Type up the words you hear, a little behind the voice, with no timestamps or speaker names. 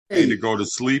to go to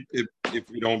sleep if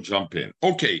we don't jump in.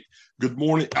 Okay. Good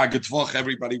morning. Good talk,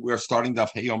 everybody. We're starting Daf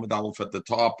Hey Amud Aleph at the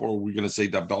top, or we're going to say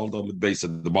Daf Daled Amud Beis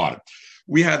at the bottom.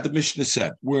 We had the Mishnah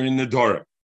said we're in the Dora.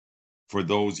 For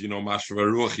those, Mashra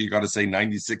Ruach, you got to say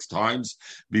 96 times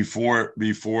before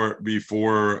we are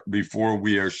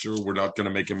sure we're not going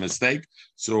to make a mistake.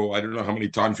 So I don't know how many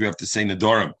times we have to say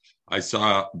Nedarim. I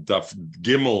saw Daf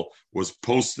Gimel was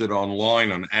posted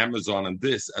online on Amazon and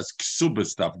this as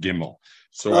Ksubas Daf Gimel.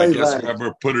 So I guess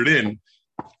whoever put it in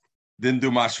didn't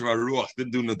do Mashra Ruach,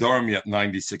 didn't do Nedarim yet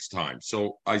 96 times.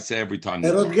 So I say every time.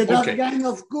 Okay.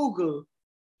 Of Google.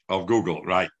 Of Google,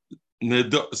 right.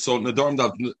 So Nedarim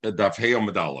Daf Hey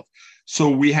Amud Aleph. So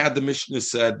we had the Mishnah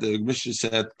said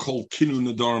Kol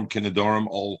Kinu Nedarim Kenedarim,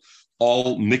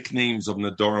 all nicknames of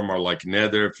Nedarim are like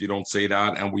Neder if you don't say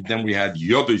that. And we had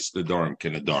Yodis Nedarim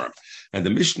Kenedarim. And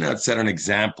the Mishnah had said an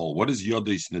example. What is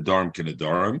Yodis Nedarim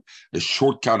Kenedarim? A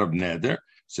shortcut of Neder.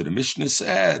 So the Mishnah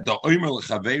said, "The Omer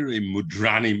lechaveri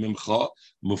mudrani mimcha,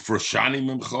 mufrashani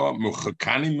mimcha,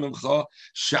 muchakani mimcha,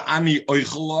 shani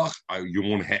oichelach.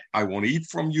 I won't eat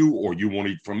from you, or you won't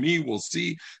eat from me. We'll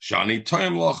see. Shani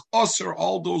toimlach aser.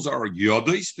 All those are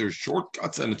yodis. They're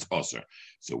shortcuts, and it's aser."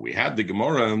 So we had the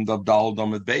Gemara and the Daled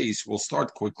Amud Beis. We'll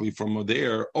start quickly from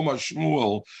there. Omar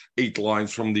Shmuel, 8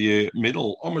 lines from the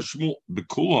middle. Omar Shmuel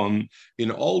bekulon. In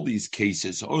all these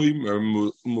cases, Omer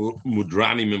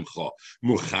mudrani mimcha.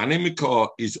 Muchanemika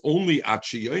is only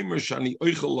Achiyomer Shani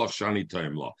Oichelach Shani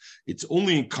Taimla. It's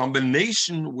only in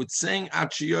combination with saying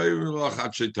Achiyomer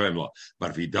Achi Taimla.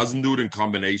 But if he doesn't do it in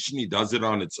combination, he does it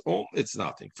on its own, it's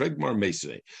nothing. Fregmar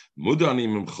Mesei. Mudani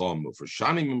Mimcha,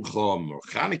 Mufrashani Mimcha,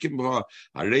 Murchanik Mimcha,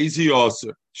 Arezi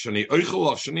Aser. Shani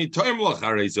Oichelach Shani Taimlach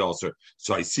Arezi Aser.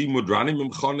 So I see Mudrani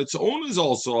Mimcha on its own is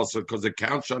also Aser because it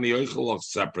counts Shani Oichelach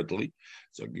separately.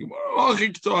 So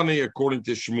according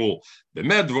to Shmuel,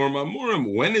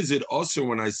 when is it also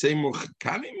when I say in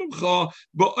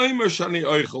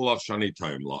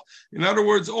other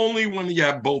words, only when you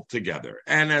have both together.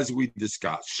 And as we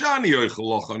discussed, Shani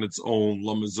Oichelach on its own,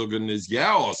 Lamazugan is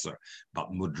also.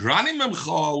 But Mudrani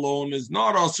Memcha alone is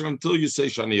not also until you say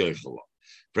Shani Oichelach.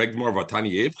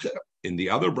 In the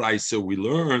other brayso we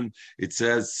learn, it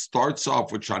says starts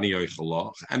off with Shani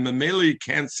Oichelach, and Mamela you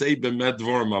can't say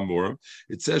b'medvar mamurim.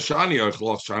 It says Shani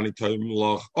Oichelach, Shani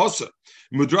Toimlach Oser.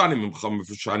 Mudranim Mcham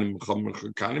for Shani Mcham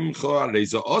Kanim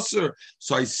Reza Oser.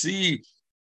 So I see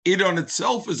it on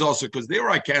itself is Oser because there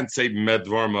I can't say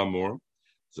b'medvar mamurim.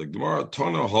 So Gemara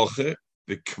Tona Hoche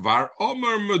the Kvar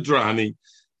Omer Mudrani.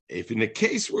 If in a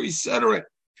case where he said it.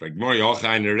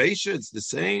 It's the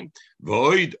same.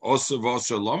 The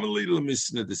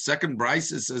second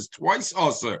brisa says twice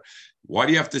aser. Why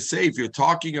do you have to say if you're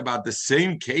talking about the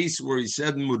same case where he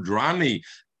said mudrani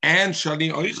and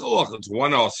shani oichelach? It's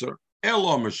one aser.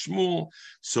 Elam Shmuel.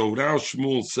 So now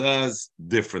Shmuel says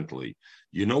differently.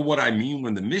 You know what I mean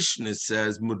when the Mishnah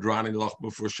says mudrani lach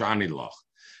before shani lach.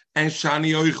 And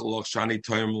Shani Oichelach, Shani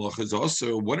Toimlach is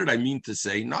also, what did I mean to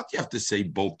say? Not you have to say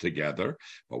both together,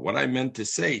 but what I meant to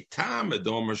say, Tam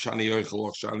Edomer Shani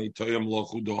Oichelach, Shani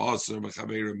Toimlach, Udo Aser,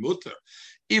 Mechaber Mutter.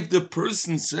 If the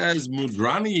person says,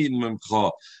 Mudrani in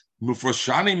Memcha,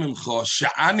 Mufrashani Memcha,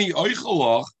 Shani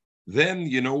Oichelach, then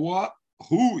you know what?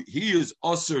 He is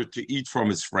Aser to eat from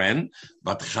his friend,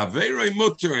 but Chaver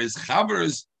Mutter is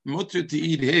Chaver's Mutter to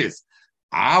eat his.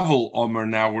 Avil Omer,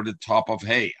 now we're the top of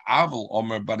hay. Avil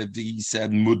Omer, but if he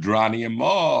said Mudrani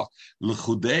Amach,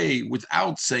 L'chudei,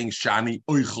 without saying Shani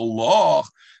Oichelach,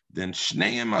 then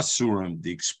Shneim Asurim,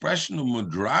 the expression of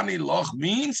Mudrani Loch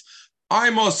means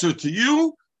I'm Aser to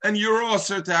you, and you're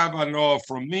Aser to have Anoah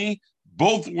from me.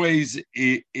 Both ways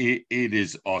it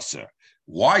is Aser.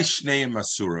 Why Shneim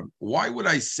Asurim? Why would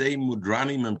I say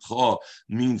Mudrani Memcha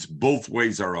means both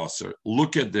ways are Aser?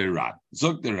 Look at the Ran.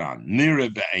 Zog the Ran. Nire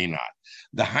be'einat.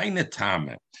 The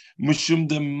Hainatame, Mushum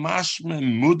de Mashme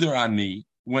Mudrani.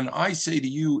 When I say to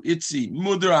you, Itzi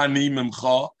Mudrani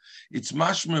Memcha, it's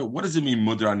Mashme. What does it mean,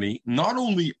 Mudrani? Not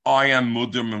only I am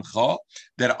Mudr Memcha,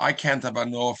 that I can't have a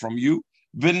Noah from you,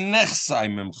 V'nechsai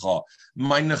Memcha.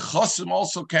 My Nechasim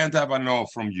also can't have a Noah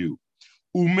from you.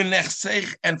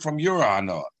 Umenechseich, and from your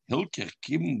Anoah. Hilkech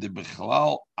Kim de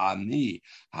Bechlal Ani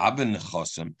Haben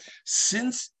Nechasim.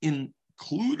 Since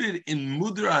included in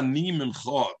Mudra Ani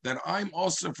Mincha, that I'm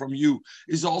also from you,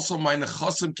 is also my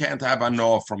Nechasim can't have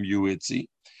Anoah from you, Itzi.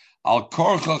 Al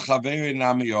Korcha Chaveri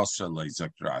Nami Yosrele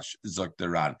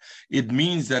Zaktaran. It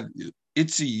means that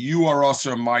Itzi, you are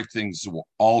also my things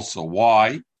also.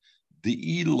 Why?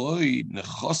 The Eloi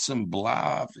Nechasim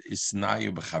Blav is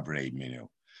Nayu B'Chavrei Minu.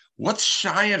 What's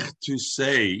shaykh to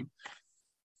say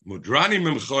Mudrani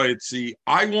Mimcha Itzi,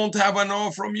 I won't have a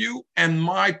no from you, and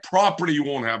my property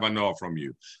won't have a no from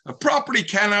you. A property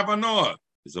can't have a no.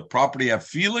 Does a property have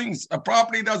feelings? A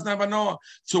property doesn't have a no.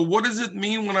 So what does it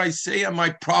mean when I say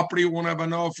my property won't have a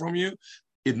no from you?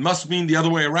 It must mean the other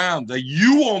way around, that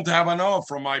you won't have a no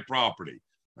from my property.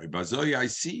 I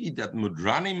see that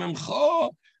Mudrani Mimcha,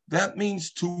 that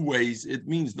means two ways. It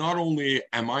means not only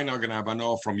am I not going to have a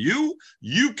no from you,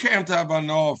 you can't have a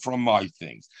no from my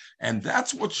things. And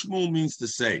that's what Shmuel means to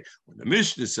say. When the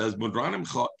Mishnah says Mudranim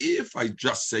Cha, if I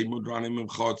just say Mudranim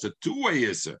Cha, it's a two-way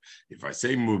issue. If I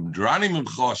say Mudranim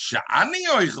Cha Sha'ani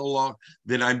Oichalach,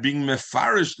 then I'm being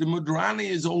mefarish. The Mudrani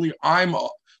is only I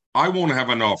won't have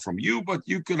a no from you, but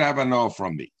you could have a no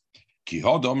from me.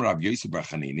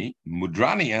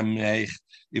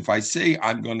 If I say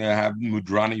I'm going to have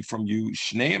mudrani from you,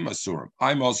 shneim asurim,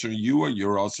 I'm also you or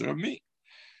you're also me.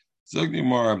 Zogni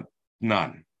more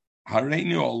none.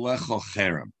 Hareinu olecho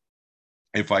cherem.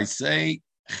 If I say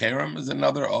cherem is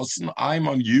another osin, I'm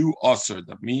on you osir.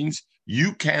 That means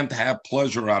you can't have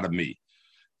pleasure out of me.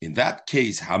 In that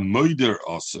case, hamoider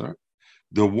osir,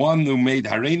 the one who made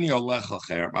hareinu olecho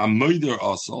cherem, hamoider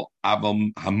osir,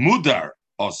 avam hamudar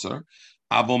osir,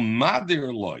 avam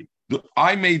madir loy.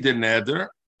 I made the neder.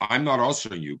 I'm not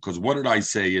answering you, because what did I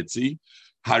say, Itzi?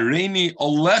 Hareini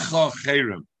olecha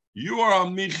cherem. You are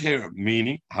on me cherem,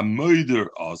 meaning hamuder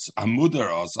us,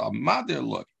 hamader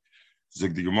look.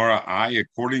 Zog the Gemara,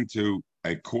 according to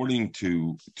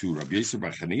Rabbi Yosef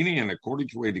bar Chanini, and according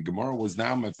to the way the Gemara was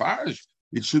now mefarish,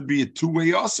 it should be a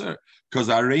two-way aser, because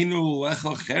hareinu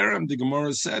olecha cherem, the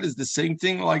Gemara said, is the same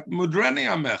thing like mudrani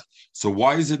amech. So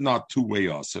why is it not two-way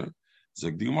aser? So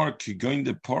the Gemara, Kigoin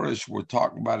de Parish, we're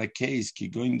talking about a case,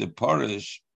 Kigoin de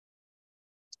Parish,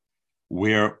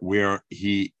 where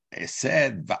he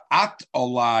said, Va'at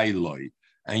olai loy,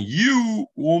 and you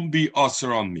won't be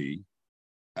usher on me,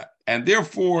 and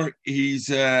therefore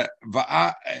he's out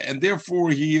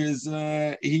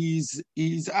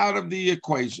of the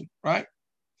equation, right?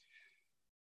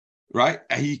 Right?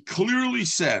 He clearly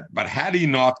said, but had he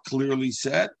not clearly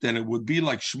said, then it would be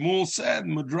like Shmuel said,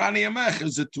 Mudrani Amech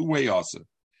is a two-way also.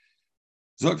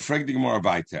 Zog frag the Gemara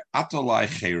weiter. Atolai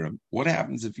cherem. What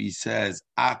happens if he says,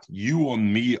 at you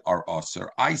and me are osir?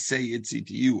 I say it's to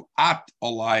you, at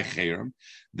olai cherem.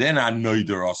 Then I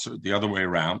noider osir, the other way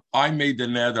around. I made the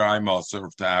nether I'm osir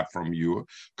to have from you,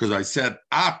 because I said,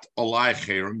 at olai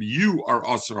cherem, you are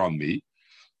osir on me.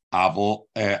 But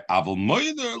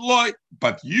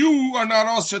you are not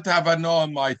also to have a no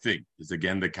on my thing. Is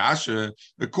again the kasha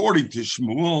according to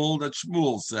Shmuel, that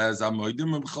Shmuel says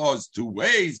is two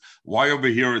ways. Why over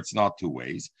here it's not two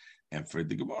ways? And for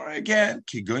the Gemara again,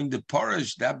 going to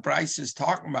Parish, that Bryce is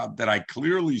talking about that I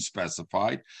clearly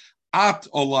specified at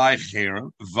olai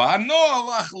cherem vano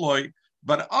alach loy,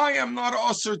 but I am not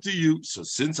also to you. So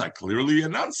since I clearly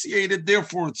enunciated,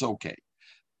 therefore it's okay.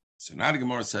 So now the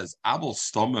Gemara says, Abel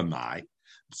stomamai.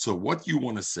 So what you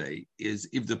want to say is,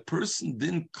 if the person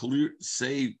didn't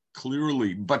say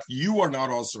clearly, but you are not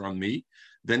also on me,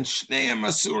 then shneim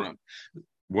asurim.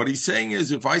 What he's saying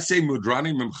is, if I say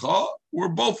mudrani mimcha, we're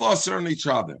both also on each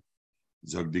other.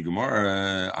 Zog the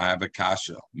Gemara, I have a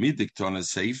kasha. Midiktona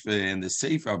seifa, in the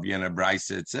seifa of Yena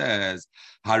Braisa, it says,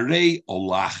 Harei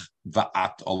olach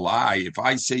va'at olai. If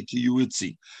I say to you,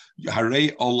 Itzi,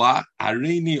 Harei olach,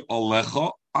 hareini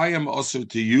olecho, I am also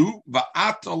to you,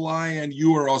 va'at olai, and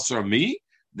you are also on me,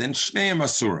 then shneim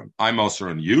asurim. I'm also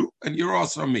on you, and you're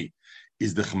also on me.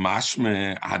 Is the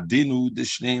chmashme hadinu the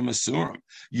shneim asurim?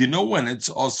 You know when it's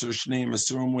also shneim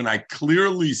asurim, when I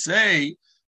clearly say,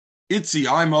 Itzi,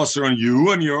 I'm also on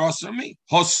you, and you're also on me.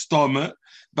 Hostome.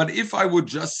 But if I would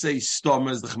just say stome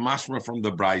as the chmashma from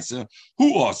the Braisa,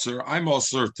 who also? I'm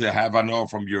also to have a no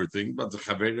from your thing, but the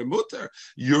chavere mutter,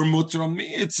 you're mutter on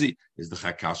me. Itzi is the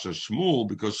chakasha Shmuel,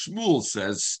 because Shmuel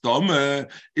says stome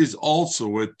is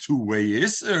also a two-way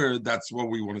isser. That's what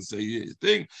we want to say.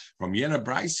 Thing from Yena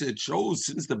Braisa, it shows,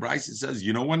 since the Braisa says,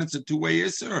 you know when it's a two-way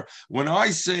isser, when I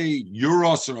say you're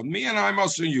also on me and I'm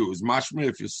also on you, is mashma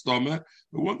if you're stome, it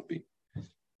wouldn't be.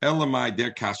 Elamai,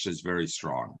 their kasha is very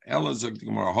strong.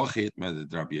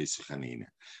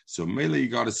 So Mele, you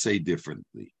got to say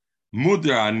differently.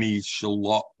 Mudani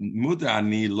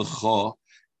lecha.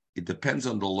 It depends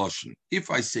on the lashon.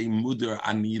 If I say mudar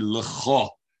ani lecha,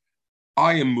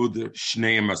 I am mudar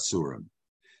shneim asurim.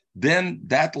 Then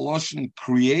that lashon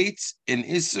creates an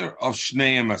iser of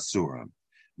shneim asurim.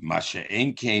 Masha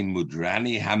enkein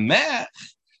mudrani hamech.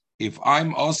 If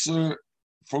I'm also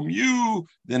from you,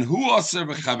 then who aser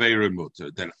v'chaveira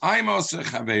mutter? Then I'm aser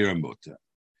chaveira mutter.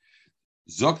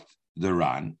 Zokt the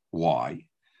Ran. Why?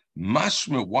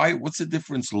 Mashma. Why? What's the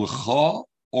difference? L'cha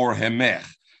or hemech?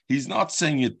 He's not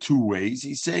saying it two ways.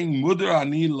 He's saying Mudar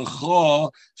ani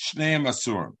lecha shneim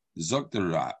asurim. Zok the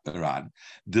Rad.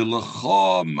 The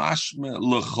lecha mashme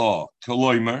lecha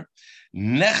teloimer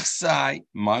nechsai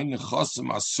my nechasim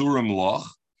asurim loch.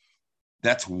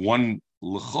 That's one.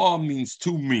 Lecha means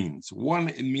two means. One,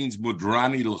 it means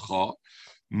mudrani lecha.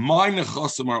 My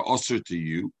nechasim are osir to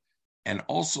you. And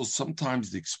also sometimes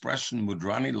the expression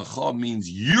mudrani lecha means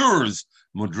yours.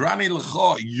 Mudrani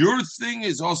lecha, your thing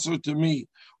is also to me.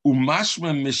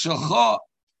 Umashma mishacha.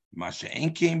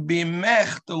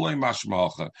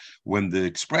 When the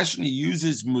expression he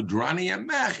uses mudrani and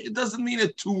mech, it doesn't mean a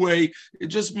two-way. It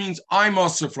just means I'm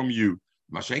also from you.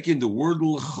 Mashenkin, the word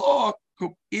lecha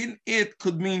in it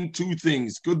could mean two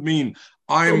things. Could mean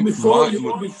I'm.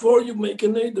 So before you make a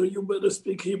neder, you better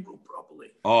speak Hebrew properly.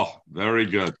 Oh, very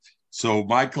good. So,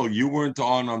 Michael, you weren't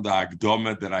on the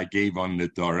Akdama that I gave on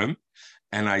Nedarim,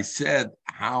 and I said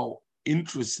how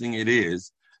interesting it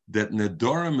is that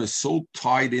Nedarim is so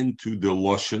tied into the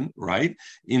Loshen, right?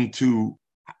 Into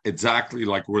exactly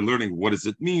like we're learning, what does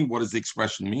it mean? What does the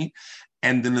expression mean?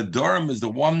 And the Nedarim is the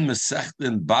one Masechta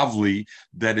in Bavli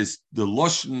that is, the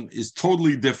Loshen is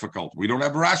totally difficult. We don't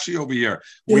have Rashi over here.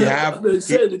 They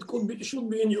said it should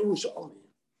be in Yerushalmi.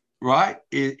 Right?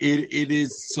 It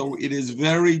is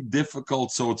very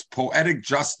difficult. So it's poetic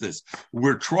justice.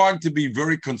 We're trying to be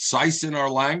very concise in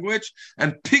our language,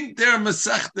 and Pink Der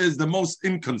Masechta is the most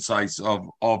inconcise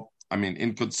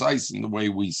inconcise in the way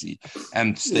we see,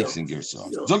 and sticks in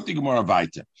Gersa. Zog die Gemara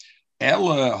weiter. So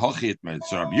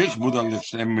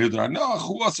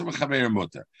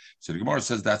the Gemara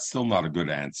says that's still not a good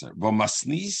answer.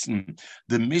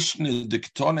 The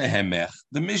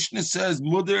Mishnah says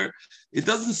mother. It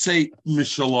doesn't say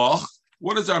mishalach.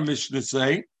 What does our Mishnah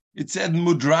say? It said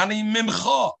mudrani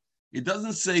mimcha. It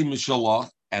doesn't say mishalach.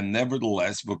 And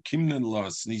nevertheless, and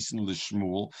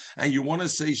you want to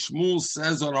say Shmuel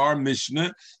says on our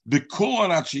Mishnah,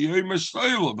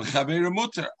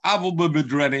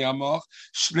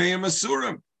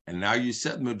 and now you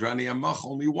said Mudrani Amach,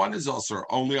 only one is Osir,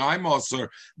 only I'm Osir,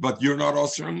 but you're not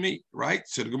Osir on me, right?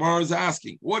 So the Gemara is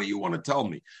asking, what do you want to tell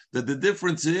me? That the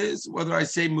difference is whether I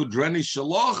say Mudrani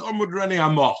Shalach or Mudrani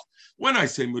Amach. When I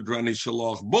say Mudrani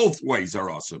Shalach, both ways are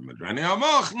Osir. Mudrani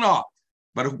Amach, no.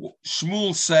 But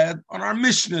Shmuel said on our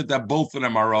Mishnah that both of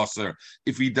them are Osir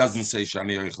if he doesn't say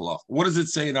Shani Yoichalach. What does it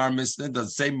say in our Mishnah?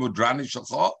 Does it say Mudrani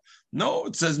Shalach? No,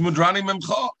 it says Mudrani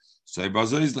Memcha. So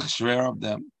Bazo is the Shver of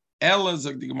them. Ella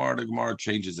Zog the Gemara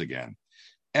changes again.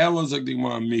 Ella Zog the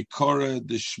Gemara, Mikora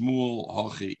the Shmuel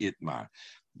Hochi Itmar.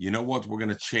 You know what? We're going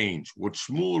to change. What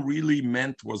Shmuel really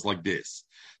meant was like this.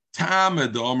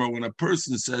 Tamed Omer, when a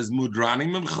person says Mudrani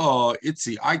Memcha,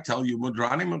 Itzi, I tell you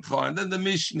Mudrani Memcha, and then the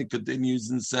Mishnah continues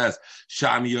and says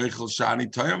Shani Yoichel Shani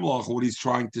Toimlach. What he's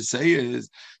trying to say is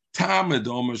Tamed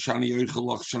Omer Shani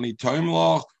Yoichelach Shani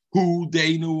Toimlach, who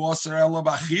Deinu Aser Ela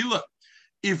Bachila.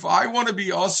 If I want to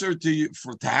be Aser to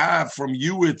have from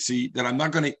you, Itzi, that I'm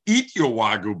not going to eat your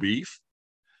Wagyu beef,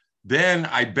 then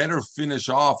I better finish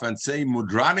off and say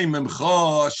Mudrani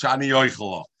Memcha Shani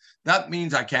Yoichelach. That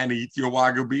means I can't eat your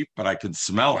Wagyu beef, but I can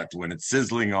smell it when it's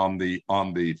sizzling on the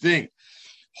thing.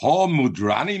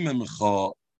 Mudrani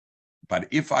memcha. But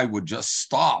if I would just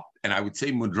stop and I would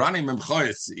say Mudrani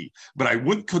memcha, but I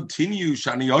wouldn't continue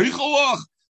Shani Yoichelach,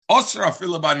 Osra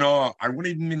filabano, I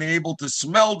wouldn't even be able to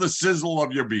smell the sizzle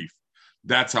of your beef.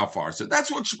 That's how far. So that's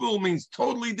what Shmuel means.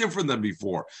 Totally different than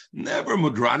before. Never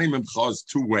Mudrani memcha is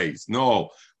two ways.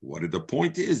 No. What the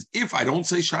point is, if I don't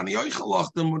say Shani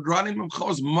Yoichalach, the Mudrani Memcha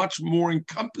is much more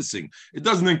encompassing. It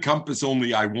doesn't encompass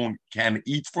only can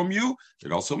eat from you.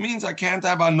 It also means I can't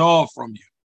have anah from you.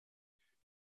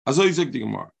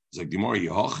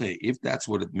 If that's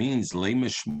what it means, Lema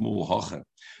Shmuel Hoche.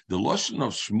 The Lashon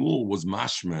of Shmuel was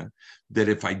mashma that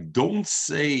if I don't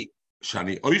say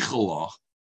Shani Yoichalach,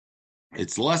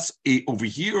 it's less over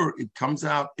here. It comes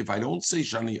out if I don't say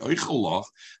Shani Yoichalach,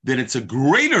 then it's a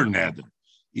greater neder.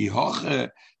 Let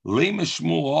him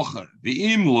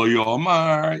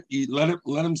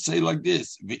say like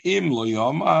this.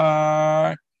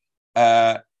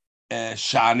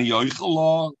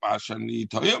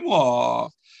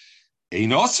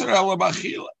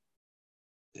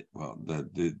 Well,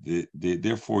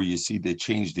 therefore you see they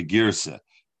changed the girsa.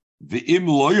 If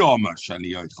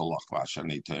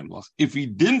he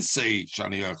didn't say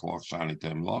Shani Yoichalach Shani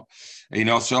Toimlach, Ein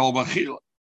Oser El Bachila,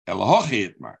 Elahochi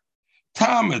Itmar.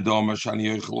 Tamed Omer Shani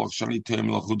Yoichalach Shani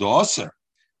Toimlach Hu Oser.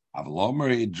 Aval Omer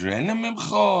Idrena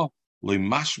Memcha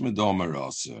LeMashmed Omer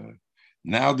Oser.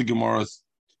 Now the Gemara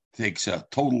takes a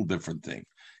total different thing.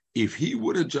 If he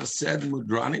would have just said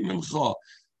Mudrani Memcha,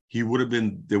 there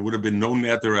would have been no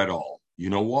nether at all. You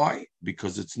know why?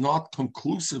 Because it's not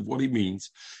conclusive what he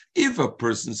means. If a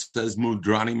person says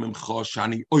mudrani mimcha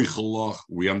shani oichelach,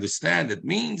 we understand it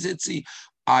means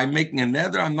I'm making a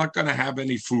nether, I'm not going to have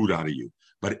any food out of you.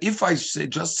 But if I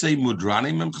just say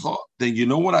mudrani mimcha, then you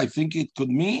know what I think it could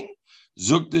mean?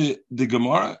 Zuk the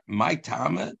Gemara, my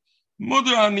tame,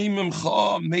 mudrani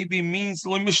mimcha maybe means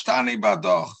limishtani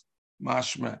badach.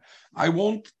 Mashma, I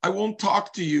won't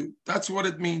talk to you. That's what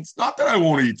it means. Not that I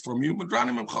won't eat from you.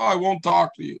 Mudrani mimcha, I won't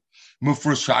talk to you.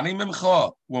 Mufrashani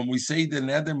mimcha, when we say the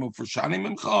neder mufrashani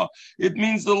mimcha, it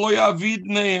means the lo yavid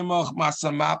neimach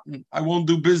masamaten. I won't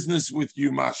do business with you,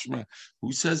 Mashma.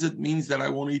 Who says it means that I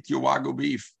won't eat your wagyu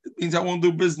beef? It means I won't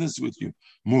do business with you.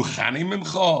 Muchani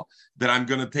mimcha, that I'm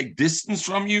going to take distance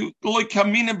from you. I'm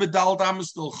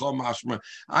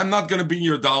not going to be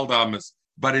your daldamas.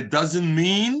 But it doesn't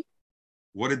mean.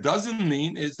 What it doesn't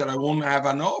mean is that I won't have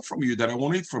anah from you, that I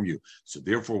won't eat from you. So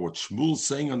therefore, what Shmuel's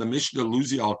saying on the Mishnah,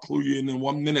 Luzi, I'll clue you in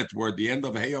 1 minute, where at the end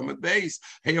of Hey Amid Beis,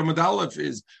 Hey Amid Aleph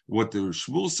is what the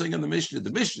Shmuel's saying on the Mishnah.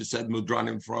 The Mishnah said,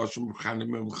 Mudranim Frashim,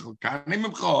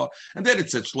 and then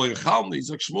it said, Shlo Yechalni. He's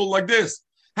like Shmuel like this.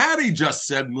 Had he just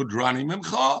said Mudranim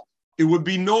Imcha, it would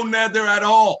be no nether at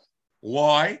all.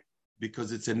 Why?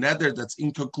 Because it's a nether that's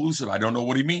inconclusive. I don't know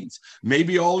what he means.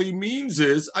 Maybe all he means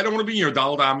is, I don't want to be your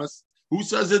daldamas. Who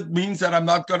says it means that I'm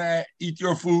not going to eat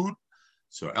your food?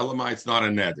 So Elamai, it's not a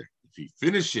nether. If he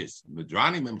finishes,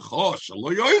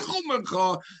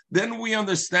 then we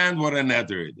understand what a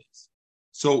nether it is.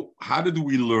 So how did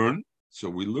we learn? So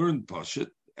we learned Pashit,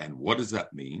 and what does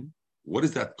that mean? What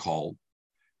is that called?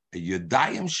 A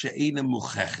Yadayim she'ena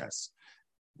mucheches.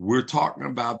 We're talking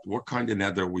about, what kind of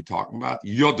nether are we talking about?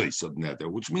 Yodeis of nether,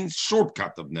 which means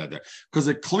shortcut of nether. Because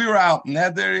a clear out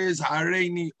nether is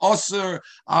Hareini Oser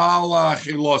ala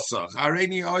Chilosa.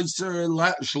 Hareini Oser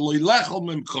Shloilechel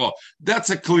Mimcha. That's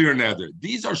a clear nether.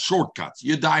 These are shortcuts,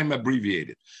 Yadayim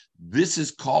abbreviated. This is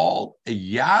called a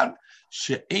Yad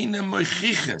She'ena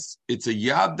Mechiches. It's a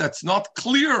Yad that's not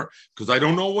clear, because I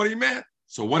don't know what he meant.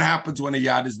 So what happens when a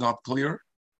Yad is not clear?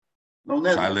 No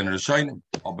nether. Silent or shining.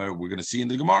 We're going to see in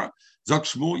the Gemara. Zok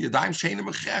Shmuel Yadayim Sheina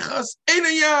Mechechas Ein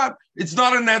a Yad. It's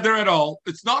not a nether at all.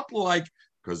 It's not like,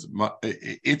 because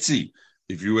Itzi,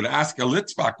 if you would ask a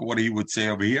Litzbach what he would say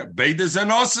over here, Beid is an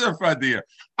Osir Fadir.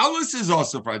 Alles is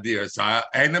Osir Fadir. So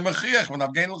Ein a Mechech when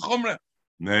I'm getting L'chumre.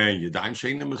 Nee, Yadayim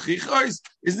Sheina Mechechas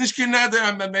is nicht kein nether,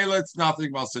 and Memela it's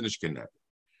nothing else in nicht kein nether.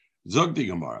 Zok the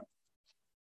Gemara.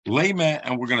 Lema,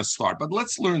 and we're going to start. But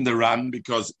let's learn the Ran,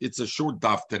 because it's a short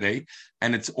daf today,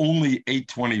 and it's only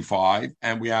 8:25,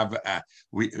 and we have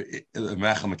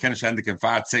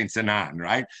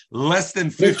right? Less than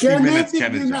 50 minutes.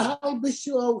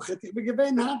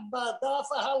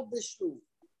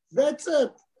 That's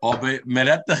it. Aber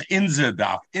meret doch inze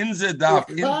daf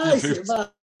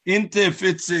inte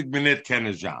 50 minutes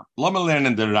kennen jam. Lass mal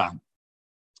lernen the Ran.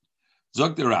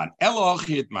 Zog the Ran.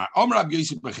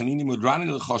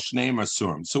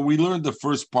 So we learned the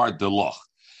first part, the loch.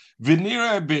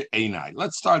 Venira be'enai.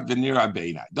 Let's start venira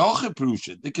be'enai. The oche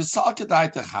prushet. The kesal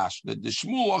kedai techashne. The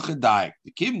shmul oche daik.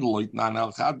 The kim deloit nan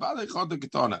el chad. V'adechot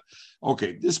ketona.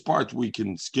 Okay, this part we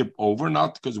can skip over,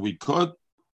 not because we could,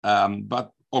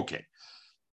 but okay.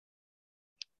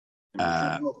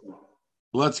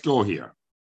 Let's go here.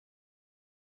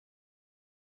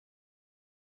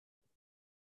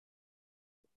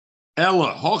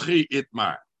 Ella hochi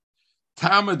itmar,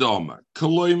 tamadoma,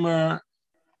 koloimer,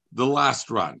 the last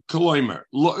run, koloimer,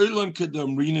 lo'ilan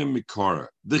kedamrina mikora,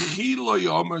 the chi lo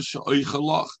yomer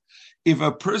sha'oichalach. If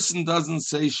a person doesn't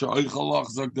say sha'oichalach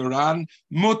zogdaran,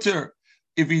 mutter.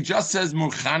 If he just says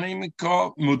mudrani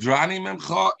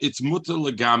memcha, it's mutter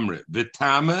legamre.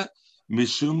 V'tame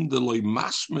mishum de loy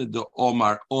mashme de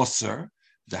omar oser,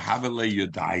 the havele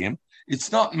yodayim.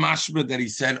 It's not mashme that he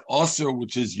said oser,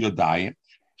 which is yodayim.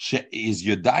 Is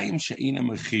Yadayim She'ina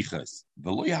Mechichas.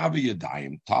 V'lo Yahavi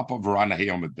Yadayim, top of Rana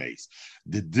Hayom base.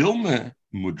 The Dilma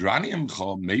Mudrani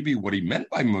Emcha, maybe what he meant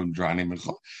by Mudrani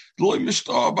Emcha, Lo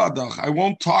Mishta Badach, I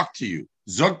won't talk to you.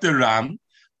 Zog the Ran.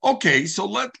 Okay, so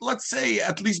let's say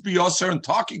at least be Yosser and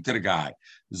talking to the guy.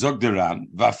 Zog the Ran.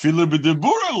 Va'filu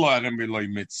b'debura lo'arem b'loi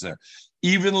mitzah.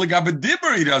 Even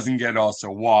Legabedibber, he doesn't get also.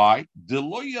 Why?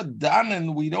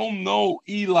 Danen, we don't know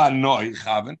Ila Noi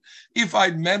Chaven. If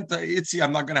I meant Itzi,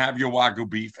 I'm not going to have your Wagyu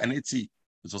beef, and Itzi,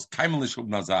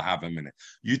 have a minute.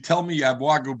 You tell me you have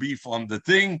Wagyu beef on the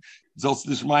thing,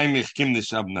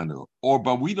 or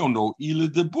but we don't know Ila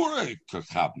Debura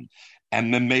Chaven.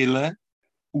 And Memele,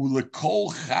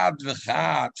 Ulekol Chad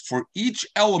V'Chad, for each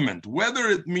element, whether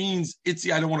it means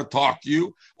Itzi, I don't want to talk to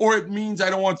you, or it means I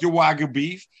don't want your Wagyu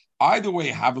beef. Either way,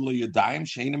 Havele Yadayim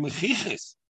Sheina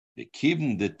Mechiches. The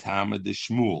kivn the tama the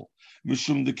shmul.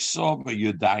 Mishum the ksova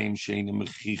yadayim sheina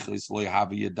mechichas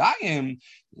loyhava yadayim.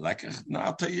 Like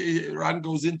now, Ran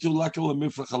goes into lekal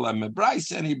mifrachalem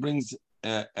mebrais, and he brings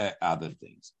other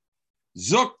things.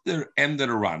 Zok the end of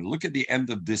the Ran. Look at the end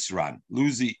of this Ran.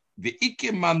 Luzi the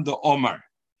ikeman the Omar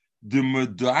the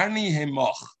mudarni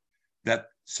hemoch. That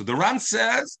so the Ran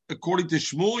says, according to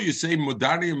Shmuel, you say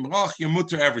mudarni hemoch, you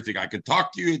mutter everything. I can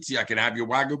talk to you. I can have your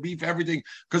wagyu beef, everything,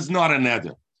 because it's not a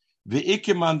neder. The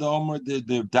ikeman the Omar the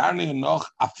darni hemoch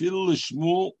afil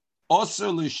l'Shmuel oser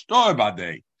l'shtor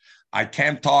badei. I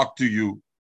can't talk to you.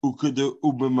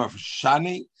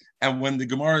 And when the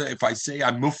Gemara, if I say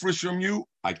I'm mufresh from you,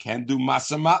 I can't do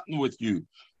masamatan with you.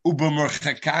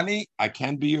 I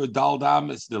can't be your daldam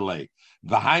is delay.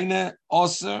 V'haina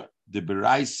oser the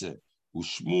beraisa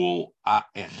ushmul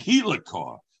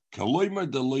echilakor kaloimer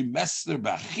deloy mester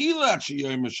b'achila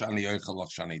sheyoyim shani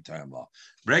yoichalach shani ta'amla.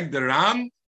 Break the Ram,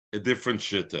 a different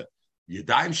shitta.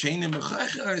 Yadayim sheini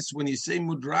mecheches, when you say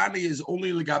mudrani, is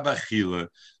only legabe achila.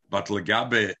 But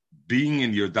legabe being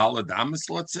in your dalad amis,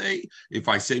 let's say, if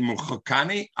I say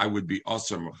muchakani, I would be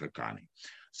also muchakani.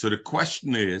 So the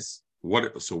question is,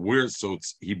 what? So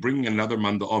it's he bringing another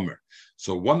manda omer.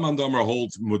 So one manda omer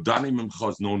holds mudani mimcha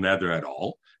is no nether at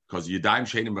all because yadayim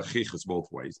shenim mechichas both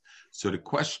ways. So the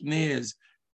question is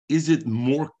it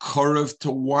more curved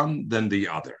to one than the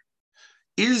other?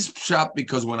 Is pshat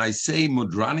because when I say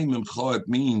mudrani mimcha, it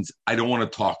means I don't want to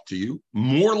talk to you,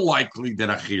 more likely than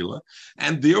achila,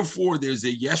 and therefore there's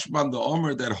a yeshman the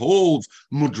omer that holds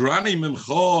mudrani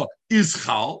mimcha is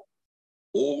chal,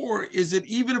 or is it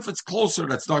even if it's closer,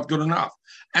 that's not good enough?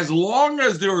 As long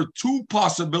as there are two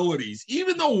possibilities,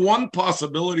 even though one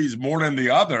possibility is more than the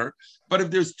other, but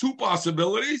if there's two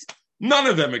possibilities, none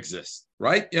of them exist.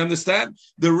 Right? You understand?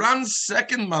 The Ran's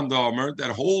second mandomer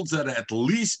that holds that at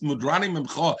least mudrani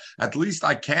mimcha, at least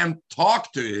I can't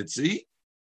talk to it. See,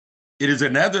 it is a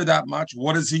nether that much.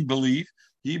 What does he believe?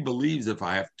 He believes if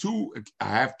I have two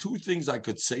things I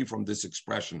could say from this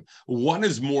expression. One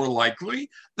is more likely,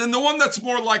 then the one that's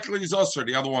more likely is usher.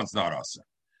 The other one's not usher.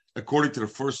 According to the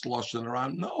first lashon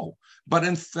Ran, no. But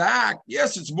in fact,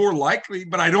 yes, it's more likely,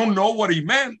 but I don't know what he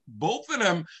meant. Both of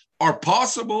them are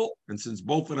possible, and since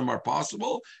both of them are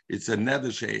possible, it's a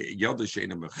neder yoda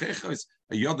sheina mechichas.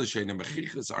 A yoda sheina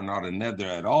mechichas are not a neder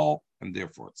at all, and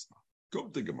therefore it's not. Go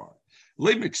to Gemara.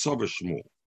 Leimik sober Shmuel.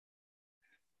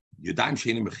 Yadayim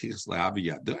sheina mechichas lehavi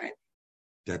yadayim.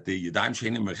 That the yadayim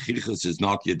sheina mechichas is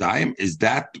not yadayim. Is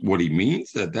that what he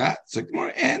means? That's a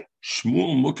Gemara and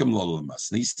Shmuel mukam lo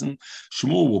masnisten.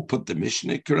 Shmuel will put the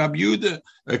Mishnah to Rabbi Yehuda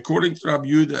according to Rabbi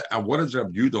Yehuda. And what does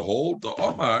Rabbi Yehuda hold? The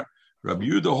Omar. Rabbi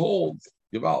Yehuda holds.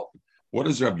 What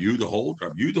does Rabbi Yehuda hold?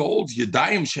 Rabbi Yehuda holds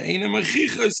yadayim sheina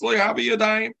mechichas lo yavi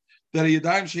yadayim. That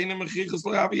yadayim sheina mechichas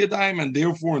lo yavi yadayim, and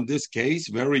therefore in this case,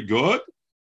 very good.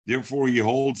 Therefore he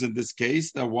holds in this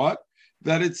case that what?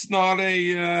 That it's not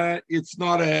a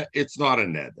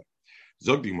nether.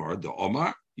 Zog Dimar the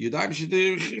Omar yadayim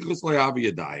sheina mechichas lo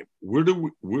yavi yadayim. Where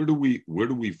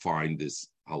do we find this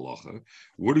halacha?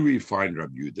 Where do we find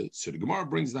Rabbi Yehuda? So the Gemara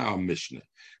brings now a Mishnah,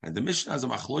 and the Mishnah has a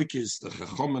machloikis the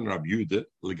Chacham and Rabbi Yehuda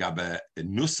legabe a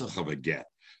nusach of a get.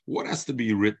 What has to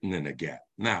be written in a get?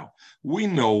 Now we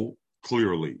know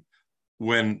clearly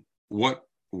when what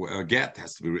a get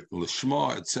has to be written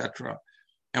lishma, etc.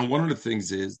 And one of the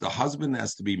things is the husband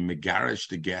has to be megarish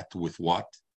the get with what?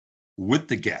 With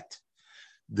the get.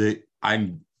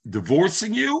 I'm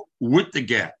divorcing you with the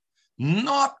get,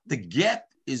 not the get.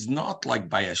 Is not like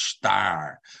by a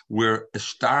star, where a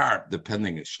star,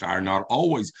 depending a star, not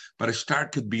always, but a star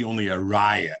could be only a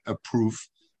raya, a proof.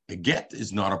 A get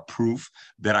is not a proof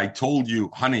that I told you,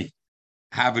 honey,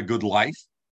 have a good life.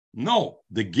 No,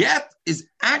 the get is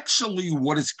actually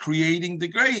what is creating the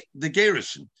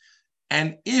gerushin.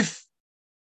 And if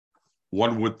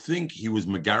one would think he was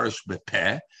megarish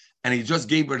bepeh, and he just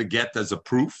gave her the get as a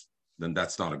proof, then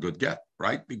that's not a good get,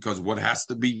 right? Because what has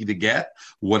to be the get,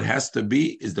 what has to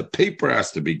be is the paper has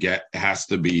to be get, has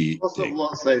to be. Because of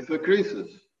law safer creases.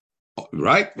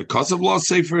 Right? Because of law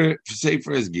safer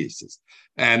as geeses.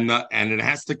 And it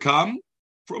has to come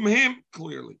from him,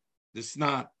 clearly. This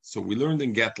not. So we learned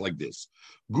in get like this.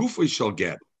 Gufay shall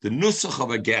get. The nusach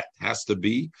of a get has to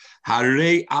be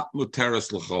harei at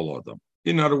muteres l'chol adam.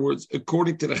 In other words,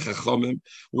 according to the Chachamim,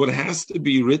 what has to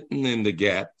be written in the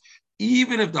get,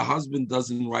 even if the husband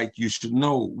doesn't write, you should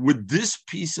know, with this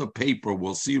piece of paper,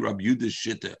 we'll see Rabbi Yehuda's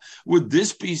shitta, with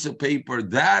this piece of paper,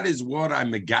 that is what I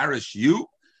megarish you.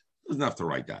 Doesn't have to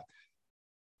write that.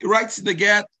 He writes in the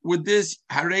get, with this,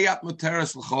 hareyat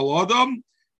muteres l'chol adam,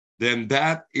 then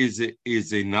that is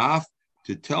enough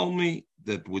to tell me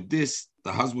that with this,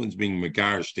 The husband's being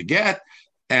megarish to get,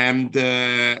 and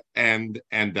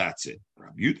that's it.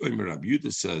 Rabbi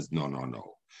Yehuda says,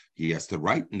 no. He has to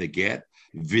write in the get,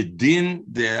 Vidin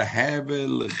de have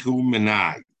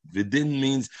lechumenai. Vidin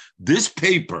means this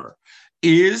paper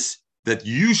is that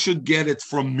you should get it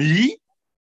from me,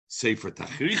 Sefer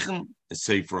Tachrichen, a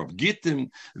Sefer of Gittim,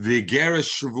 V'geresh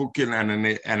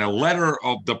Shavukin, and a letter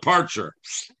of departure.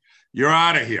 You're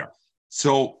out of here.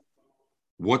 So,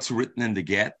 what's written in the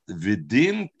get?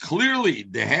 Vidin, clearly,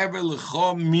 the Hevel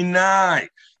Minai,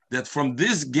 that from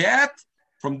this get,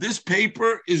 from this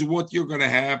paper, is what you're going to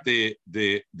have the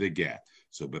get.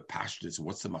 So, bepashtis,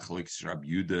 what's the machlokes Rabbi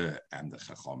Yehuda and the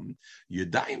Chacham?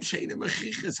 Yadayim sheina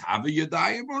mechiches, have a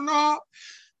yadayim or not?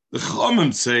 The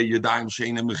Chachamim say yadayim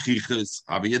sheina mechiches,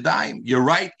 have a yadayim. You're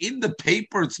right. In the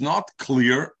paper, it's not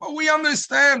clear, but we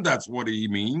understand that's what he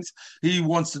means. He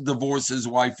wants to divorce his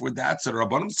wife with that. So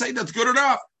Rabbanim say that's good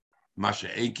enough. Masha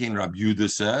Ekin Rabbi Yehuda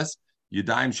says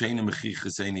yadayim sheina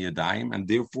mechiches ain't yadayim, and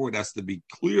therefore it has to be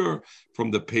clear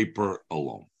from the paper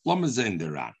alone. Lamazen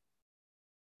deran.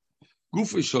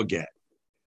 Gufa shall get.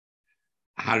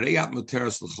 Hareyat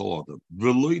materas l'chol adam.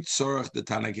 V'loit tzorach, the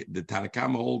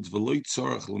Tanakama holds v'loit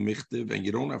tzorach l'michtiv, and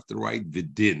you don't have to write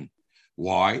v'din.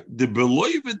 Why? The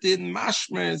beloy v'din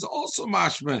mashma is also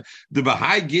mashma. The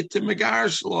Bahai get to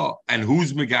megarish law. And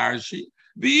who's megarishi?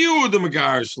 You the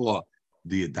megarish law.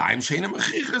 The yadayim sheina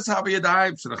mechiches have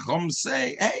yadayim. So the Chum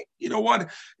say, hey, you know what?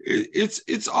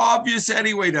 It's obvious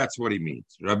anyway. That's what he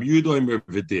means. Rabbi Yehuda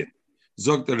v'din.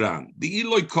 Zogt aran. The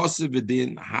Eloi Kosev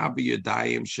Vidin Habi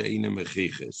Yadayim Sheina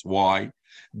Mechiches. Why?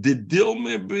 The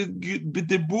Dilme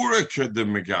B'Deburek the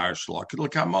Megar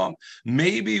Shlok. Come on.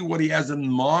 Maybe what he has in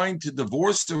mind to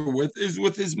divorce her with is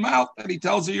with his mouth that he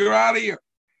tells her you're out of here.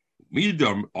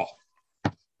 Midam. Oh,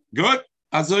 good.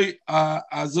 Azoi,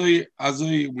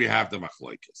 we have the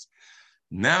machlokes.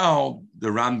 Now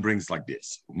the Ran brings like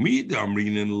this. Midam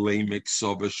Rinin Leimek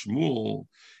Sova Shmuel.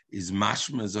 Is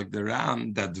mashma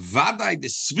zogdaran that vaday the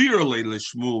svir leile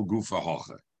shmul gufa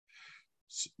hoche.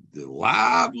 The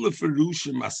lav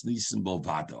leferusha masnisen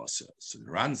bolvados. So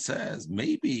the Ran says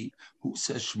maybe who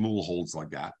says Shmuel holds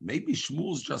like that? Maybe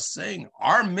Shmuel's just saying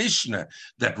our Mishnah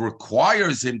that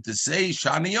requires him to say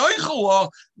shani oichala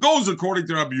goes according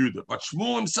to Rabbi Yehuda, but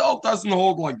Shmuel himself doesn't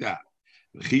hold like that.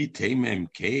 And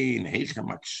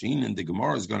the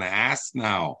Gemara is going to ask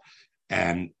now,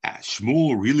 and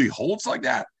Shmuel really holds like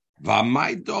that. Why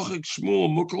did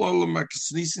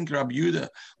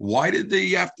they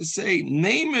have to say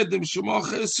name it? The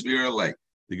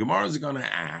Gemara is going to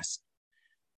ask.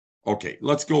 Okay,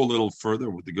 let's go a little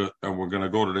further with and we're going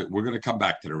to come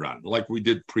back to the Ran like we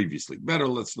did previously. Better,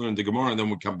 let's learn the Gemara and then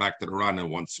we'll come back to the Ran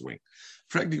in one swing.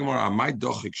 Why did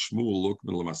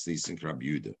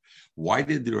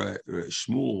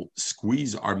Shmuel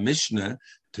squeeze our Mishnah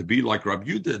to be like Rabbi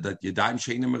Yehuda, that Yadayim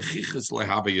Sheina Mechiches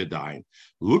lehaba Yadayim?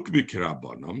 Look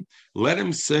b'Rabbanim. Let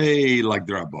him say like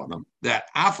the Rabbanim that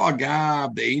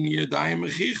Afagab the Eini Yadayim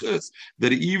Mechiches,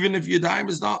 that even if Yadayim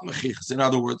is not Mechiches. In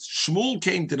other words, Shmuel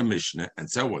came to the Mishnah and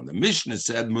said, when the Mishnah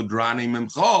said Mudrani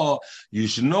Mimcha, you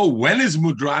should know when is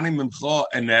Mudrani Mimcha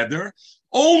a neder.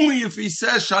 Only if he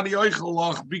says Shani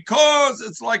Oichalach, because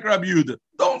it's like Rabbi Yehuda.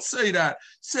 Don't say that.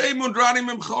 Say Mudrani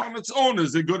Mimcha on its own.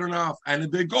 Is it good enough?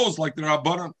 And it goes like the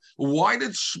Rabbanan. Why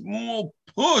did Shmuel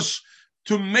push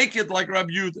to make it like Rabbi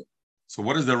Yehuda? So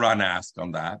what does the Ran ask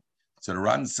on that? So the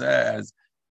Ran says,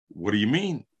 what do you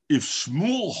mean? If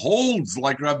Shmuel holds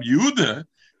like Rabbi Yehuda,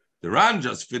 the Ran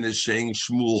just finished saying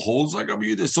Shmuel holds like Rabbi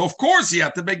Yehuda. So of course he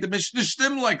had to make the Mishnah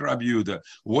Shtim like Rabbi Yehuda.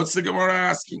 What's the Gemara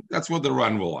asking? That's what the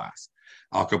Ran will ask.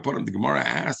 Al Kaponim, the Gemara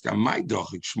asks, "Am I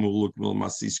dochik Shmuel look mil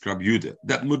masis Rabbi Yehuda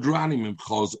that Mudrani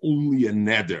Mimcha is only a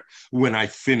neder when I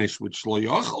finish with Shlo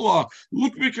Yachala?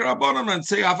 Look b'Rabbanim and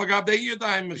say Afagab de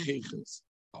Yadayim Mechiches."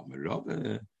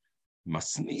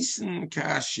 Masnisen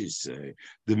Kashi say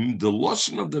the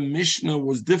lashon of the Mishnah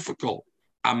was difficult.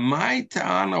 Amai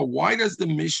Ta'ana, why does the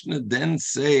Mishnah then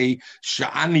say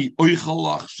Sha'ani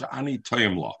Oichalach, Sha'ani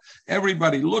Toyimlach?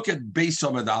 Everybody, look at Beis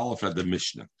Amud Aleph at the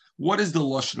Mishnah. What is the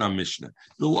Lashon HaMishnah?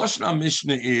 The Lashon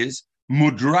HaMishnah is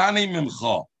Mudrani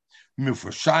Mimcha,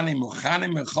 Mufashani Muchani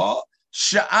Mimcha,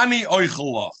 Sha'ani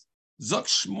Oichalach. Zok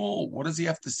Shmuel, what does he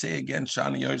have to say again,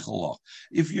 Sha'ani Oichalach?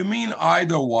 If you mean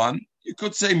either one, you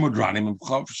could say Mudrani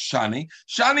Mimcha, Sha'ani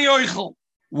Oichal.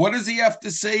 What does he have to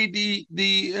say?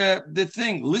 The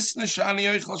thing. Listen to Sha'ani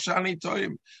Oichal, Sha'ani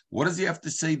Toyim. What does he have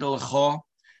to say? The Lecha,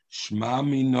 Shma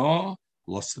Mino.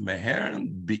 The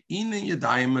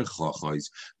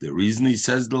reason he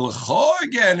says the lecha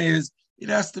again is it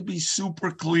has to be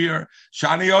super clear.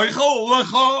 Shani oichel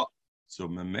lecha. So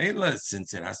Memela,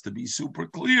 since it has to be super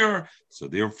clear, so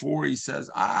therefore he says,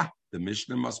 the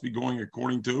Mishnah must be going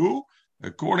according to who?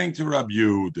 According to Rabbi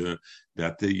Yehuda,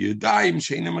 that the Yadayim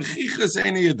Sheina Mechichas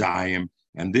ain't a Yadayim,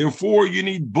 and therefore you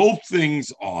need both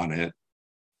things on it.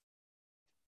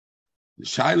 The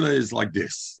Shaila is like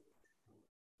this.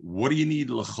 What do you need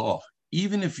L'cha?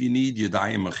 Even if you need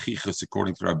Yadayim Mechichas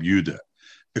according to Rabbi Yehuda,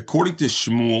 according to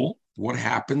Shmuel, what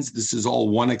happens? This is all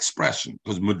one expression,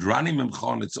 because Mudrani Mimcha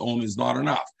on its own is not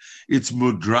enough. It's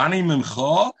Mudrani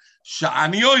Mimcha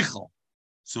Sha'ani Oichel.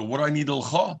 So what do I need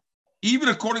L'cha? Even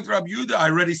according to Rabbi Yehuda, I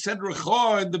already said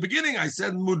Recha in the beginning. I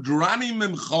said Mudrani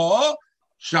Mimcha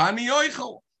Shani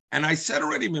Oichel. And I said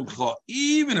already Mimcha,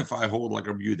 even if I hold like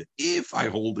Rabbi Yehuda, if I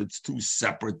hold it's two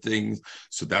separate things.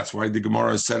 So that's why the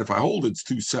Gemara said if I hold it's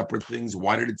two separate things,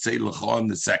 why did it say Lecha in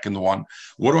the second one?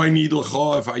 What do I need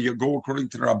Lecha if I go according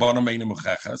to the Rabbanim Meina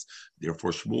Mechechas?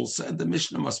 Therefore Shmuel said the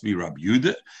Mishnah must be Rabbi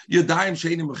Yehuda. Yadayim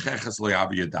Sheini Mechechas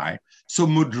Le'abi Yadayim. So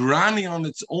Mudrani on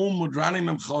its own, Mudrani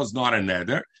Mimcha is not a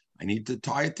neder. I need to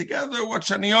tie it together. What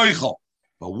Shani Oichel?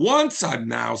 But once I'm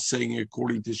now saying,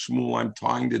 according to Shmuel, I'm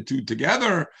tying the two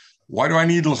together. Why do I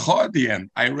need L'cha at the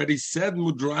end? I already said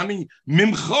Mudrani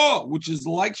Mimcha, which is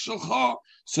like Shalcha.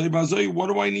 So what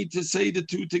do I need to say the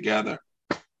two together?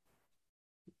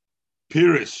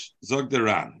 Pirish,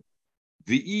 Zogdaran.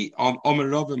 V'i on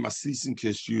Omerov Maslisin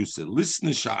Keshyusa. Listen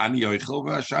to Sha'ani Oichel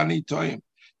v'Ashani Toyim.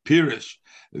 Pirish.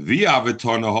 V'i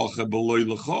avetona hoche beloy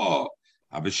L'cha.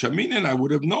 Aveshaminin, I would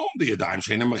have known the Yadayim.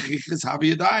 Sheina Mechichas have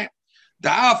Yadayim.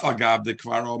 Da'af agab the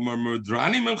Kvar Omer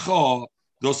Mudrani Mimcha.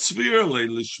 Dosvirle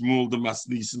Lishmul the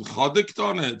Maslisin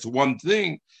Chodektona. It's one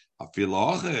thing.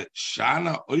 Afilache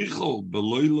Shana Oichel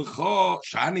beloy L'cha.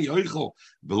 Shani Oichel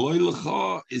beloy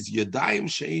L'cha is Yadayim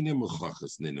Sheina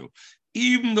Mechachas Ninu.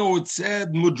 Even though it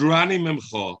said Mudrani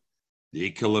Mimcha,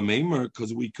 the Ikalamemer,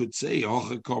 because we could say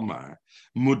Oche Komar.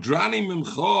 Mudrani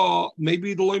Mimcha,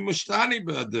 maybe the loy Mushtani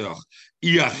B'adech.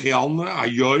 Iachelna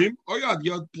Ayoim Oyad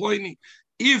Yad Ploini.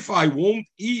 If I won't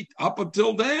eat up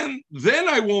until then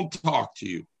I won't talk to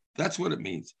you. That's what it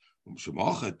means. The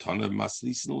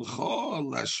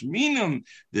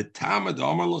Tamad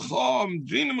Amar L'cham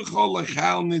Drinam L'chal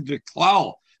L'chal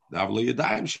Nidreklal Davle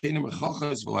Yadayim Sheina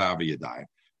Mechachas V'Lavi Yadayim.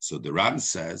 So the Ran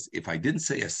says, if I didn't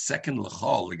say a second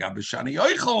L'chal L'Gab Shani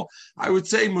Oichel, I would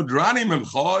say Mudrani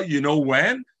Memcha. You know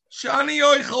when? Shani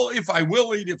Oichel. If I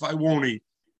will eat, if I won't eat.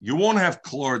 You won't have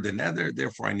klor the nether,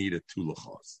 therefore I need a two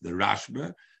lachos. The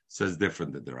Rashba says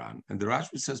different than the Ran. And the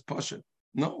Rashba says Pasha.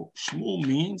 No, Shmuel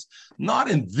means, not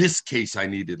in this case I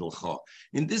needed l'cha.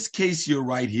 In this case, you're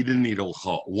right, he didn't need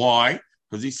l'cha. Why?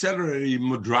 Because he said already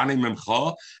Mudrani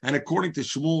Memcha, and according to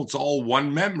Shmuel, it's all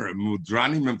one member,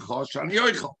 Mudrani Memcha Shani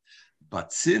Yoichel.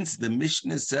 But since the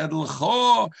Mishnah said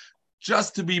l'cha,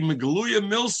 just to be Megaluya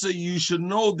Milsa, you should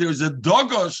know there's a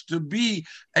dogosh to be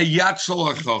a Yad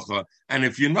Shalachacha. And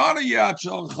if you're not a Yad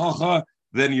Shalachacha,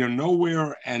 then you're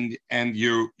nowhere and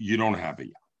you don't have a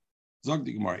Yad. Zog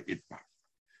the Gemara Itmar.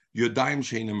 Yodayim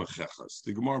Sheina Mechechas.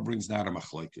 The Gemara brings down a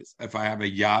machlekes. If I have a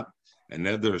Yad, and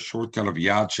then there's a shortcut of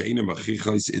Yad Sheina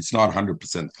Mechechas, it's not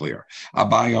 100% clear.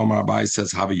 Abai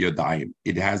says have a Yodayim.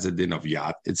 It has a din of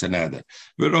Yad. It's an eder.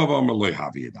 But Rav Amar loy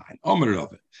have a Yodayim. Amar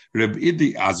Rav. Reb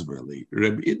Idi Asberli.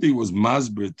 Reb Idi was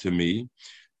masber to me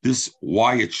this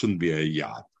why it shouldn't be a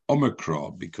Yad.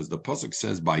 Omikra, because the pasuk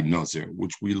says by Nazir,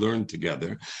 which we learned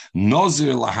together,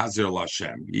 Nazir lahazir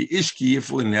lashem. Yishki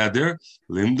yifle neder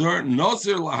limdor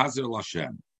Nazir lahazir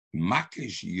lashem.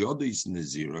 Makish yodis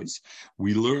naziros.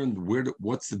 We learned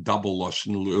what's the double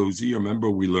lashon Luzi. Remember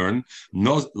we learned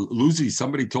Luzi.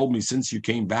 Somebody told me since you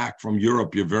came back from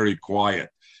Europe, you're very quiet.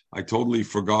 I totally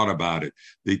forgot about it.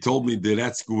 They told me that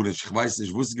that's good.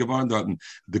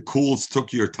 The cools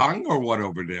took your tongue or what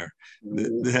over there? We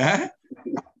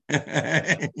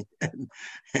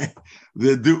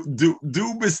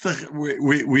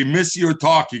miss your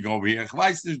talking over here. We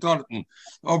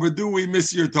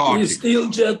miss your talking. He's still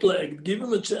jet lagged. Give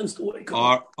him a chance to wake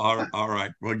up. All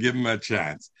right. We'll give him a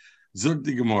chance. Zog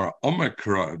the Gemara,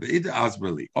 Omikra, Beida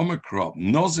Asberli, Omikra,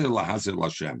 Nozer Lahazir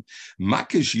Lashem,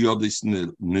 Makish Yodis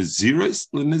Naziris,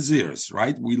 Naziris,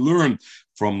 right? We learn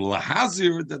from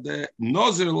Lahazir that the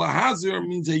Nozer Lahazir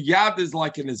means a Yad is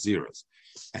like a Naziris.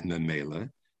 And then Mela,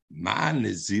 Ma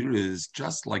Naziris,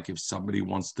 just like if somebody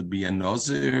wants to be a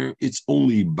Nazir, it's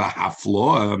only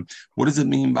Bahafloa. What does it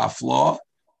mean, Bahafloa?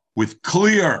 With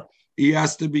clear. He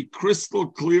has to be crystal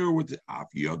clear with the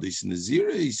Yodis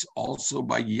Naziris. Also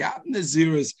by Yad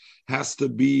Naziris has to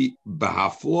be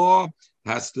Bahaflaw,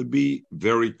 has to be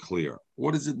very clear.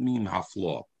 What does it mean,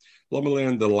 Haflaw? Let me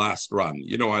learn the last run.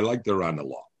 I like the run a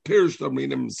lot. Pirish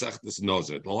Damrinim Sechtes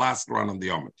Nozer, the last run on the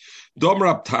Omer.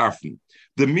 Domrab Tarfin,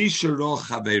 the Misharo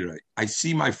Chavere. I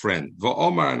see my friend,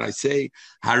 Va'omar, and I say,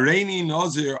 Hareini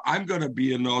Nozer, I'm going to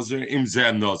be a Nozer,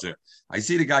 Imzeh Nozer. I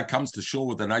see the guy comes to shul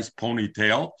with a nice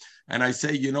ponytail, and I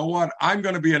say, you know what? I'm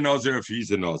going to be a Nozer if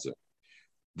he's a Nozer.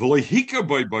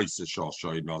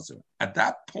 At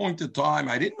that point in time,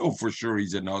 I didn't know for sure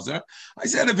he's a Nozer. I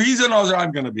said, if he's a Nozer,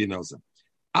 I'm going to be a Nozer.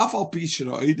 Even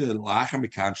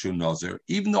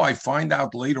though I find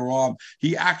out later on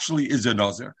he actually is a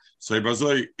Nozer. So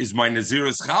is my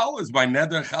Nazirus Chal? Is my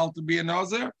Neder Chal to be a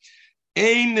Nozer?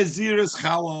 Ein Nazirus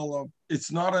Chal.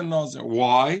 It's not a Nozer.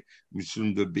 Why?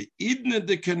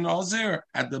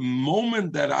 At the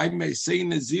moment that I may say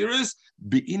Nazirus,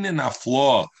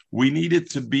 we need it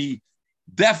to be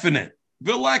definite.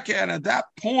 And at that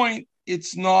point,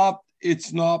 it's not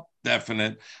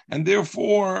definite, and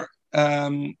therefore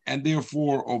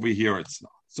over here it's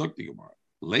not.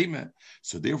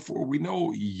 So therefore we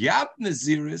know Yad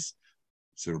Naziris.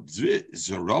 So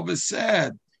Rabbi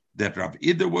said that Rav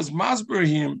Ida was masber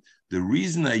him. The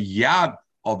reason a Yad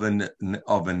of a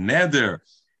neder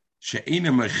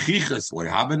she'ena mechichas we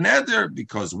have a neder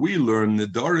because we learn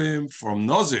nedarim from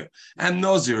Nazir, and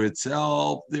Nazir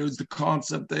itself there's the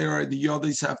concept there the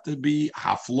yodis have to be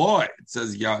hafloy. It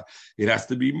says it has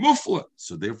to be mufla,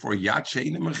 so therefore yad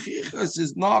she'ena mechichas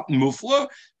is not mufla,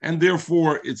 and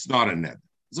therefore it's not a neder.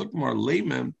 Zokmar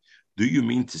layman, do you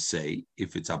mean to say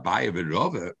if it's Abaye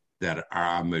v'Rava that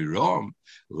are Amiram,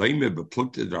 Leme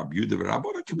beplukted Rabbi Yehuda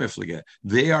v'Rabbanan k'miflige?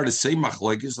 They are the same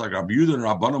machlokes like Rabbi Yehuda and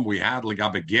Rabbanan we had like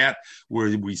Abaget, where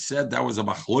we said that was a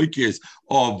machlokes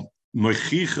of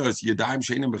mechichas yadayim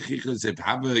sheina mechichas if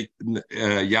have a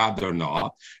yad or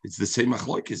not. It's the same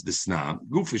machlokes. The snam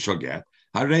gufi shall get.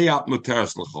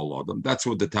 That's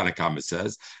what the Tanakama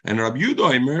says. And Rabbi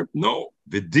Yehuda, no,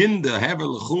 the din the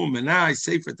hevel lechum and I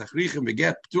sefer tachrichem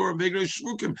beget ptur v'igre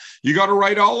shvukim. You got to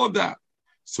write all of that.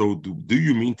 So do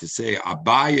you mean to say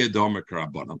Abaye domer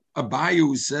Rabbanim? Abaye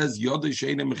who says Yodei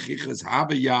sheina mechichas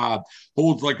have a yad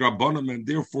holds like Rabbanim, and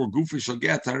therefore gufi shall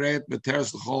get haret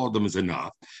meteres l'chol adam is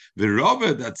enough. The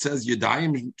Rava that says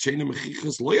Yadayim sheina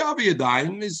mechichas lo yav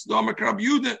Yadayim is domer Rabbi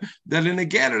Yehuda. That in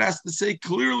again it has to say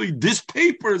clearly this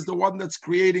paper is the one that's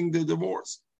creating the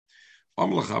divorce.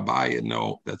 Abaye,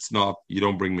 no, that's not. You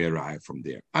don't bring me a raya from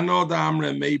there. I know the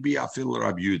Amra maybe I feel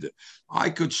Rabbi Yehuda. I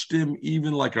could stim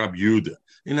even like Rabbi Yehuda.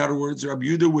 In other words, Rabbi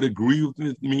Yehuda would agree with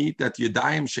me that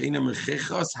Yadayim sheina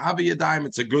mechichas have a Yadayim.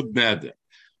 It's a good neder.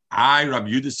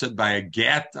 Rabbi Yehuda said by a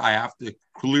get, I have to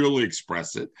clearly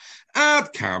express it.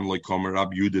 At Kamle Komer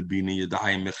Rabbi Yehuda bini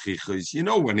Yadayim mechichas. You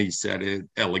know when he said it,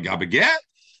 elegab get.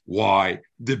 Why?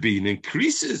 The bean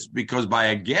increases because by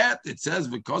a get it says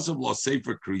because of law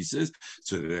safer creases.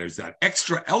 So there's that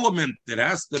extra element that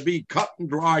has to be cut and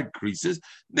dried creases.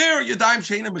 There, Yadayim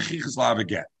sheina mechichas lav a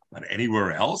get. But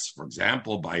anywhere else, for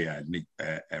example, by a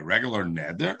regular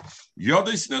neder,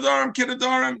 yodis nedarim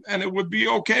kenedarim, and it would be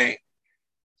okay.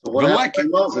 So what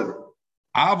happened was it?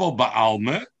 Aval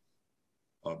ba'alma,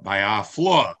 by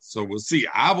afla. So we'll see.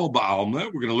 Aval ba'alma.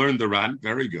 We're going to learn the Ran.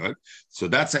 Very good. So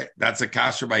that's a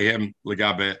kasher by him.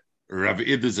 Legabe Rav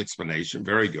Ida's explanation.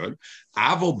 Very good.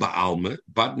 Aval ba'alma,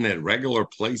 but in a regular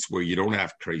place where you don't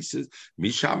have creases.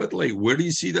 Mishametle. Where do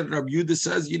you see that Rav Yehuda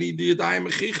says you need the yadayim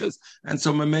mechichas? And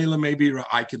so Mamela, maybe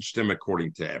I can stem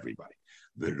according to everybody.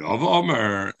 The Rava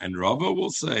Omer and Rava will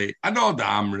say, I know the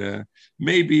Amre.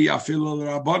 Maybe I feel the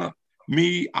Rabbanan.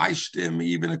 Me, I stem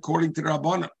even according to the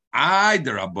Rabbanan.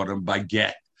 The Rabbanan by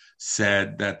get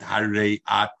said that Harei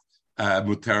at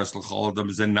Muteres l'chol adam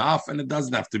is enough, and it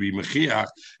doesn't have to be mechiach,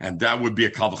 and that would be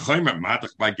a kal v'chomer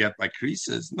matach by get by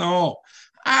creases. No,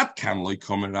 at kan loy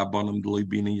komen Rabbanim d'loy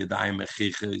bina yadayim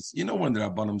mechiches. You know when the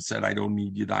Rabbanim said I don't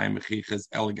need yadayim mechiches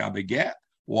elgabe get.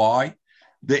 Why?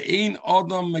 The ein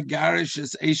adam megarish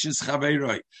is eishes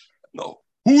chaveroi. No,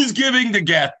 who's giving the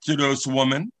get to this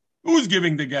woman? Who's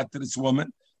giving the get to this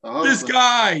woman? This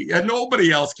guy, and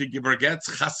nobody else can give her a get.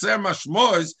 Chaser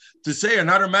mashmois to say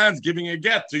another man's giving a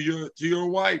get to your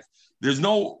wife. There's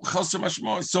no chaser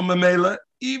mashmois. So memela,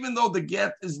 even though the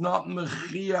get is not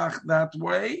mechiach that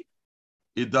way,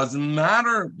 it doesn't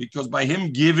matter because by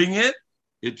him giving it,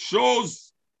 it shows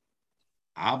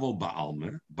Aval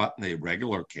ba'almer, but in a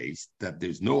regular case that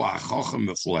there's no achochem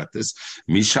mefletis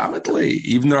mishametle.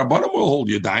 Even the Rabbanim will hold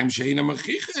yadayim sheina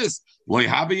mechiches loy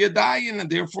have yadayim, and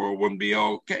therefore it wouldn't be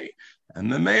okay.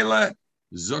 And the Mela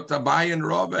Zot Abaye and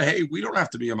Rava, hey, we don't have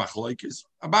to be a machlokes.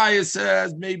 Abaye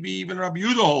says maybe even Rabbi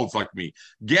Yehuda holds like me.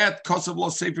 Get kosav lo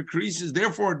sefer creases,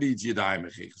 therefore it needs yadayim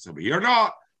mechiches. Over here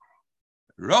not.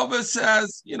 Rava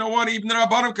says, you know what? Even the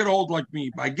Rabbanim could hold like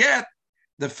me. By get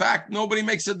the fact nobody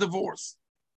makes a divorce.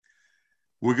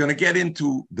 we're going to get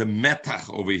into the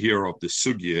metach over here of the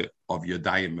sugya of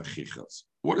Yadayim Mechichas.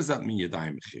 What does that mean,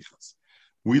 Yadayim Mechichas?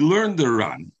 We learned the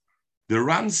Ran. The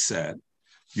Ran said,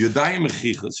 Yadayim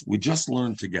Mechichas, we just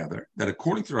learned together that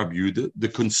according to Rabbi Yehuda, the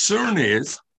concern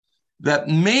is that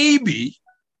maybe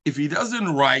if he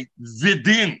doesn't write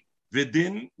vidin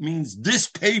means this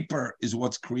paper is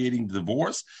what's creating the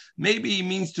divorce. Maybe he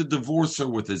means to divorce her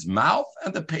with his mouth,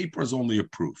 and the paper is only a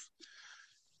proof.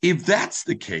 If that's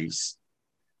the case,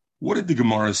 what did the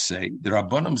Gemara say? The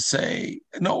Rabbanim say,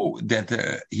 no,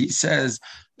 that he says,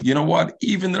 you know what?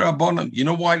 Even the Rabbanim, you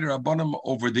know why the Rabbanim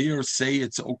over there say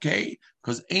it's okay?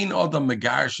 Because ein adam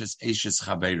megarshes eshes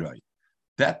chaveroi.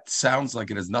 That sounds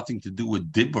like it has nothing to do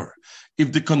with dibur.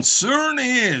 If the concern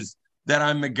is that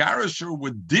I'm megarisher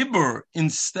with dibur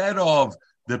instead of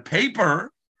the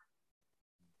paper,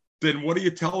 then what are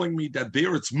you telling me that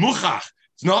there it's muchach?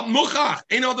 It's not muchach.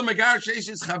 Ein adam megarishes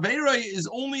eshes chaveroi is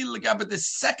only about the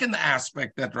second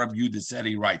aspect that Rabbi Yehuda said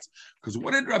he writes. Because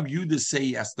what did Rabbi Yehuda say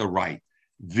he has to write?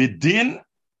 Vidin,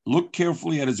 look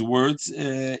carefully at his words,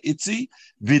 Itzi.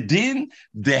 Vidin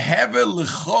deheve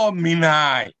lecha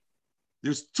minai.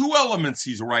 There's two elements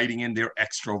he's writing in there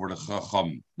extra over the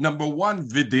chacham. Number one,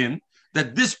 vidin,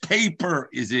 that this paper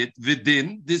is it.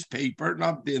 Vidin, this paper,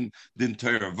 not din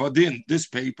Torah. Vidin, this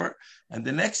paper. And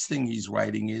the next thing he's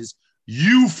writing is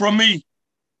you from me.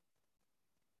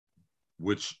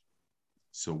 Which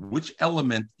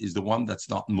element is the one that's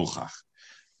not muchach?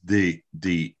 The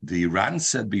Ran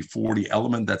said before the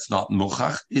element that's not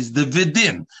muchach is the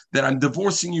vidin, that I'm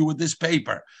divorcing you with this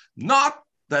paper, not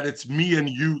that it's me and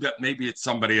you, that maybe it's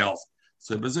somebody else.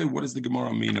 So what does the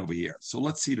Gemara mean over here? So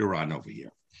let's see the Ran over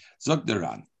here. Zok the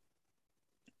Ran.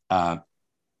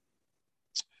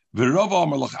 V'rova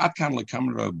amalach atkan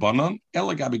lekamra banan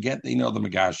elagabi get they know the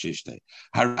megashishte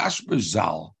harash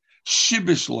bezal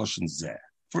shibish loshen zeh.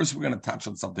 First, we're going to touch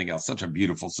on something else. Such a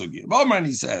beautiful sugya. Balman,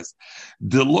 he says,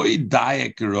 "Deloy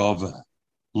dayak rova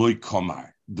loy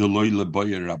komar deloy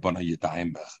leboyer rabana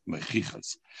yadayim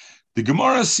mechichas." The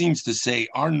Gemara seems to say,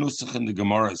 our nusach in the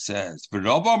Gemara says, you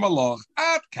don't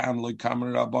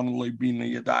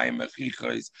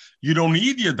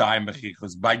need yadayim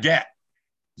mechichas by get.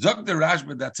 Zok the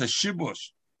Rashba, that's a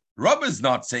shibush. Rabba is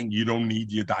not saying you don't need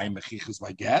yadayim mechichas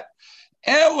by get.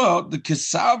 Elo, the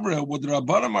Kesavra, what the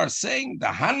Rabbanim are saying, the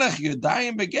Hanach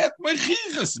yadayim beget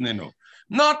mechichas ninu.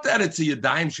 Not that it's a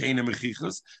yadayim sheina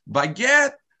mechichas by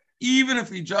get. Even if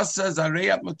he just says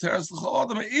Areyat Materas L'chol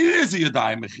Adam, it is a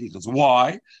Yadayim Mechichas.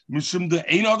 Why? Mishum de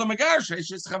Ein Adam Megarshes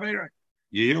Eshes Chaveroi.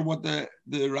 You hear what the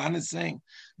Ran is saying?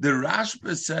 The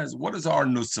Rashba says, what does our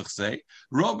Nusach say?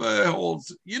 Rabba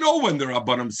holds, you know when the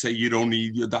Rabbanim say you don't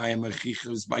need Yadayim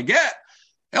Mechichas by get.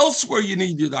 Elsewhere, you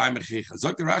need Yadayim Mechichas.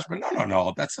 Like the Rashba,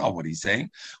 no, that's not what he's saying.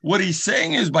 What he's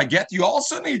saying is, by get, you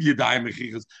also need Yadayim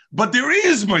Mechichas. But there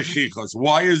is Mechichas.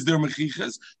 Why is there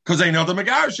Mechichas? Because I know the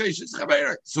Megarshes is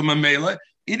Chaveroi. So Mamela,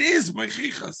 it is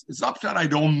Mechichas. It's not that I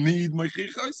don't need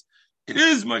Mechichas. It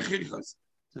is Mechichas.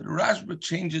 So the Rashba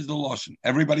changes the Lashon.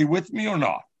 Everybody with me or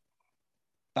not?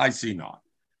 I see not.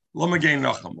 Lomagain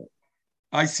Nachamu.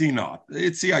 I see not.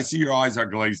 I see your eyes are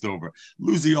glazed over.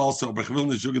 Lucy also, but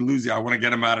Lucy, I want to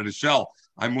get him out of the shell.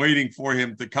 I'm waiting for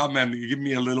him to come and give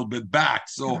me a little bit back.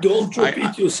 So don't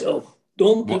repeat yourself.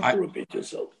 Don't repeat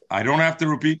yourself. I don't have to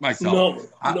repeat myself.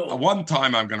 No. One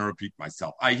time I'm going to repeat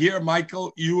myself. I hear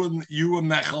Michael, you and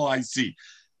Nechel, I see.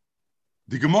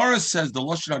 The Gemara says, the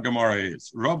Lashon Gemara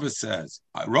is, Rava says,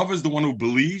 Rava is the one who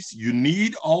believes you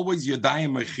need always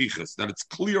Yadayim Mechichas, that it's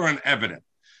clear and evident.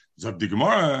 So the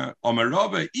Gemara,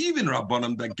 Rava, even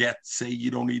Rabbanim that get say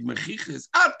you don't need mechichas.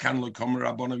 At kan lekam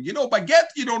Rabbanim, by get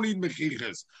you don't need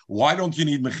mechichas. Why don't you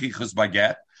need mechichas by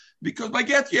get? Because by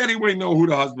get you anyway know who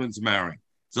the husband's marrying.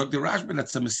 So the Rashba,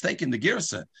 that's a mistake in the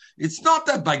Girsa. It's not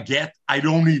that by get I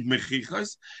don't need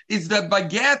mechichas. It's that by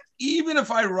get, even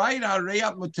if I write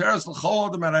Areyat Materas L'chol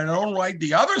Adam and I don't write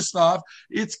the other stuff,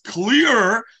 it's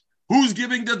clear who's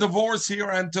giving the divorce here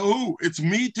and to who? It's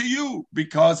me to you,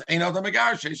 because Ein Adam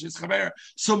Megarshes is Chaver.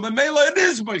 So Memela, it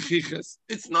is Mechichas.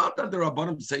 It's not that the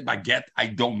Rabbanim say by get I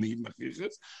don't need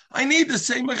Mechichas. I need the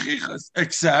same Mechichas,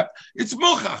 except it's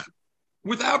Muchach.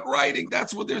 Without writing,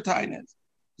 that's what their time is.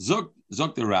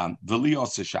 Zok the Ram,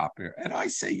 V'lios Shapir. And I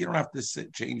say you don't have to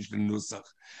change the Nusach.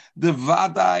 The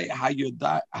Vadai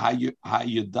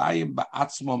Hayudayim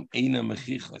Ba'atzmom Eina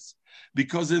Mechichas.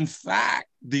 Because in fact,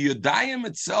 the Yudayim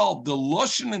itself, the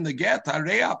Loshen in the get,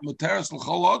 Hareyat Materas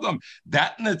L'chol Adam,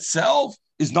 that in itself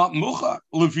is not Mucha.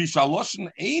 L'fisha Loshen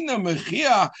Eina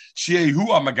Mechia Shehu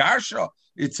Amagarsha.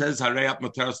 It says Hareyat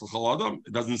Materas L'chol Adam.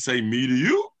 It doesn't say me to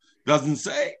you. It doesn't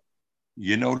say.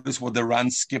 You notice what the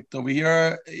Ran skipped over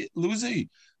here, Lucy?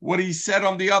 what he said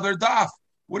on the other daf.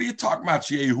 What are you talking about,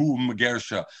 Yehu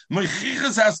Megersha?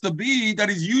 Mechichas has to be that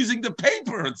he's using the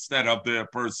paper instead of the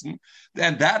person.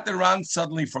 Then that the Ran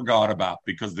suddenly forgot about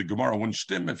because the Gemara wouldn't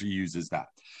stim if he uses that.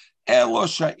 So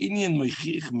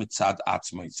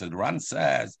the Ran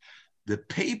says the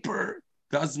paper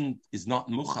is not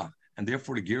muchach, and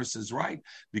therefore the Ger says right,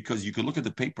 because you can look at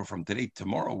the paper from today to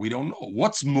tomorrow. We don't know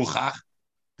what's muchach.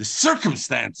 The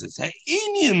circumstances.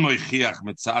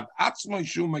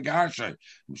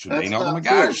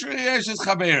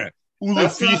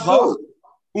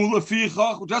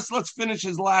 Just let's finish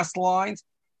his last lines.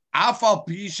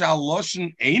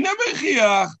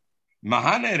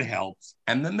 Mahaner helps,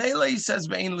 and the Mele says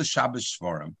ve'in l'shabbos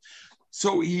shvarim.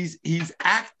 So he's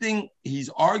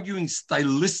arguing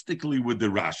stylistically with the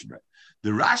Rashba.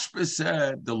 The Rashba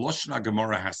said the Lashon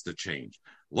Gemara has to change.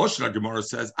 Lashon Gemara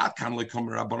says, "At kan lekom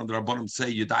rabbanon." The rabbanon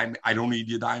say, "Yadayim, I don't need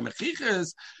yadayim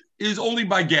mechiches," is only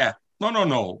by get.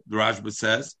 No. The Rashba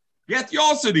says, "Get you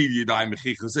also need yadayim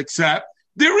mechiches, except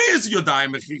there is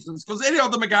yadayim mechiches because any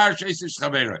other megar sheisish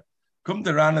chavera." Come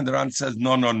to Ran, and the Ran says,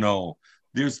 "No.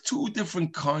 There's two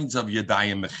different kinds of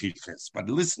yadayim mechiches, but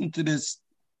listen to this."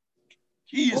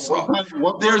 There's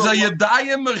a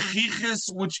yadayim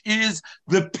mechiches, which is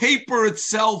the paper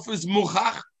itself is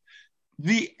muchach.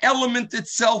 The element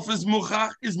itself is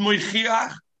muchach, is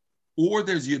moichiach, or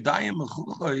there's yadayim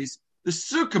mechuchos. The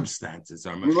circumstances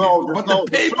are mechiach, but the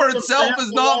paper itself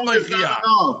is not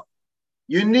moichiach.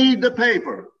 You need the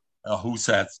paper. Who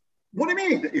says? What do you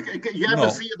mean? You have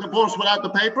to see a divorce without the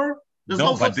paper? There's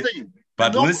no such thing.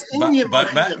 But listen,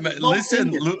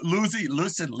 Lucy,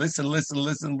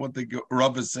 listen what the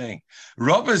Rav is saying.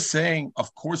 Rav is saying,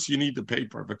 of course you need the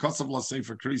paper because of La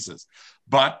Sefer Krisis.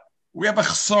 But we have a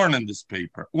chsarn in this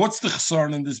paper. What's the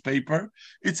chsarn in this paper?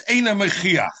 It's Eina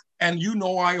Mechiach. And you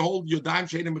know I hold Yodayim,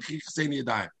 Sheina Mechiach, Seina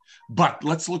Yodayim. But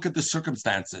let's look at the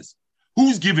circumstances.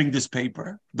 Who's giving this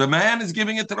paper? The man is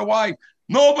giving it to the wife.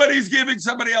 Nobody's giving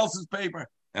somebody else's paper.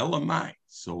 Elamai.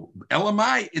 So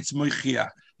Elamai, it's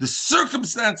Mechiach. The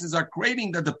circumstances are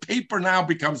creating that the paper now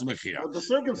becomes mechiach. Well, the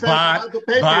circumstances of the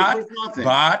paper is nothing.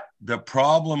 But the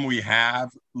problem we have,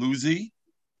 Lucy,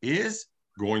 is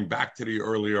going back to the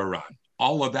earlier run.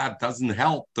 All of that doesn't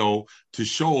help, though, to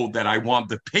show that I want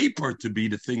the paper to be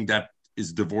the thing that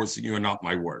is divorcing you and not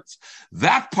my words.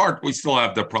 That part we still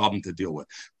have the problem to deal with.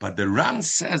 But the Ran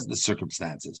says the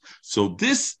circumstances. So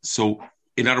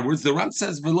in other words, the Ran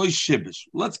says veloy shibish.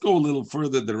 Let's go a little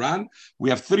further. The Ran. We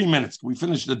have 3 minutes. We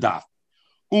finish the daf.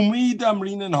 Umidam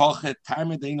rinen hochet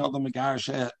time de no the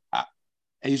megarshe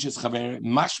eishes chaver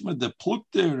mashma de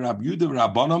plukte Rab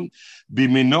Yudah Rabbanim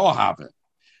bimino have.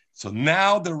 So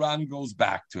now the Ran goes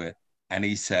back to it and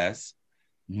he says,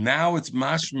 now it's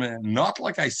mashma, not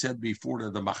like I said before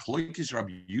that the machlokes Rab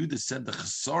Yudah said the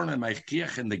chesarn and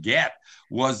meichiach and the get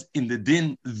was in the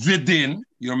din vidin.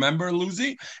 You remember,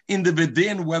 Lucy? In the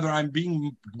vidin, whether I'm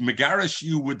being megarish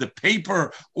you with the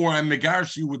paper or I'm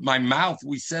megarish you with my mouth,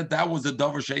 we said that was a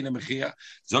davar sheina mechiach.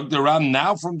 Zog the Ram.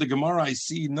 Now from the Gemara, I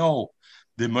see no.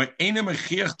 The me'ena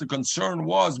mechiach, the concern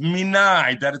was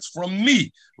minai, that it's from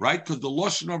me, right? Because the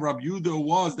lashon of Rab Yudah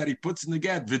was that he puts in the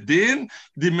get vidin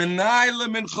the minai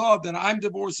lemincha, that I'm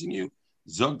divorcing you.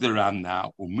 Zog the Ram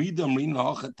now. Umidam rin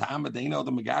hochet tam adena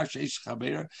the megar sheish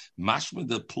chaber mashma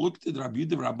the plukted Rab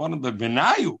Yudah Rabbanim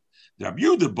bebenayu. Rab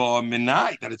Yudah ba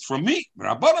minai, that it's from me.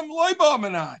 Rabbanim loy ba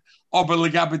minai. Aber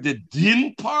legabe the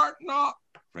din part no.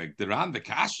 Frag the Ram the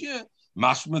kashya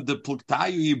mashma the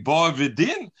pluktayu ba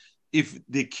vidin. If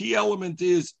the key element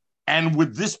is, and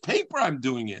with this paper I'm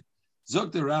doing it.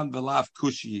 Zog the Ram v'lav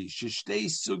kushi shishtei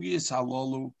sugiyas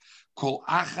halolu kol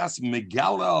achas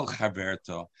megala al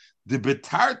chaverta. The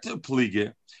betarta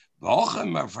plige, the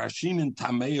ochem mafrashinin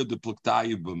tameo de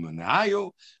pluktayu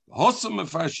b'menayo, the hosam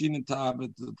mafrashinin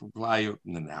tameo de pluktayu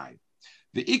b'menayo.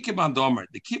 The ikeman domer,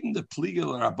 the kibben the plige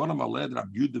l'rabbanam aled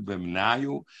Rab Yudah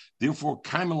b'menayo, therefore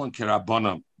kaimelon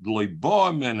kerabbanam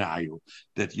d'loibo menayo,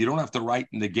 that you don't have to write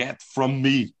in the get from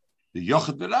me. The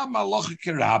yochad v'rab malocha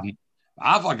kerabban.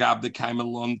 Avagab the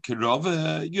kaimelon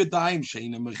kerove yadayim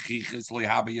sheina mechiches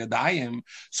lehaba yadayim.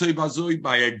 So ibazoi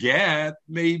by a get,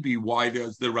 maybe why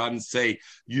does the Ran say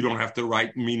you don't have to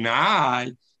write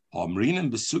minai? Omrinim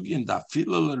besugin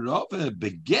dafila lerove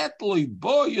beget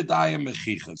loibo yadayim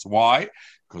mechiches. Why?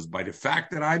 Because by the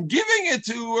fact that I'm giving it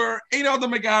to her, ain't other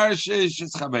megarish is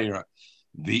chavera.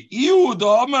 The iu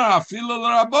domer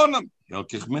afila lerabonam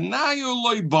yelkich menayu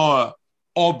loibo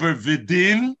ober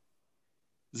vidin.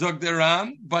 Zog the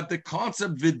Ran, but the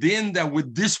concept within that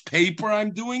with this paper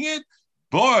I'm doing it,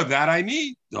 boy, that I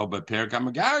need. We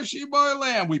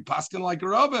paskin like a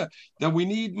rubber that we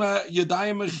need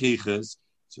yadayim mechiches.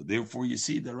 So therefore, you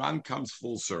see, the Ran comes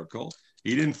full circle.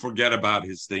 He didn't forget about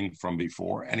his thing from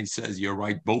before, and he says, "You're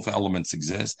right. Both elements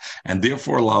exist, and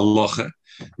therefore, la locha,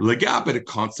 legabe the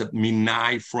concept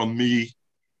minai from me."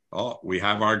 Oh, we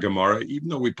have our Gemara, even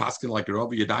though we paskin like a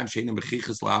Rabbi Yadayim, Sheinim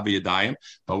Bechichas Lavi Yadayim,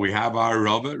 but we have our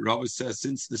Rabbi. Rabbi says,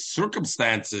 since the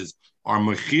circumstances are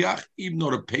Mechiach, even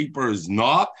though the paper is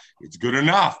not, it's good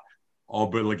enough. Oh,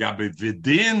 but legabe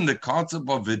vidin, the concept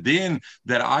of vidin,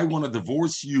 that I want to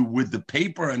divorce you with the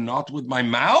paper and not with my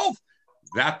mouth,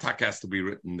 that tak has to be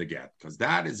written in the get, because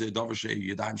that is a Davar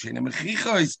Yadayim Sheinim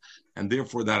Bechichas, and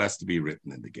therefore that has to be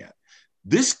written in the get.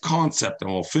 This concept,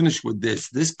 and we'll finish with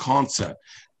this concept,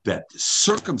 that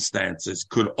circumstances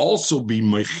could also be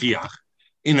mechiach.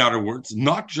 In other words,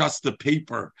 not just the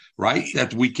paper, right?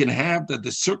 That we can have that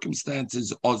the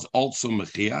circumstances is also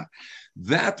mechiach.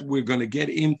 That we're going to get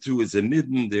into as a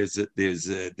nidden. There's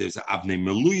avnei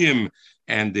meluyim,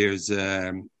 and there's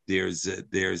avnei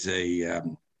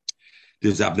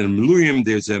meluyim.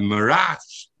 There's a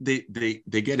marash.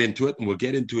 They get into it, and we'll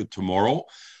get into it tomorrow.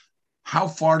 How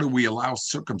far do we allow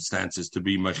circumstances to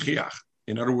be mechiach?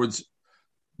 In other words,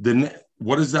 then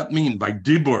what does that mean by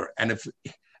dibur? And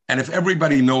if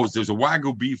everybody knows there's a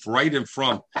wagyu beef right in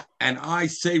front, and I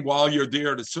say while you're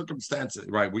there, the circumstances,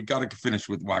 right? We got to finish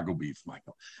with wagyu beef,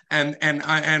 Michael. And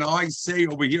I say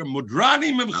over here,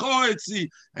 mudrani mimcha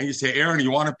etzi, and you say, Aaron, you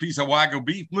want a piece of wagyu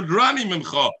beef? Mudrani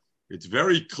mimcha. It's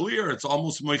very clear. It's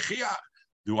almost mechiach.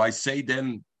 Do I say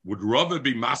then, would Rava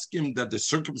be maskim that the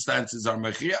circumstances are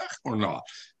mechiach or not?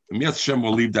 Mitzvah Hashem,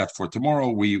 we'll leave that for tomorrow.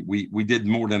 We did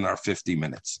more than our 50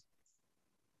 minutes.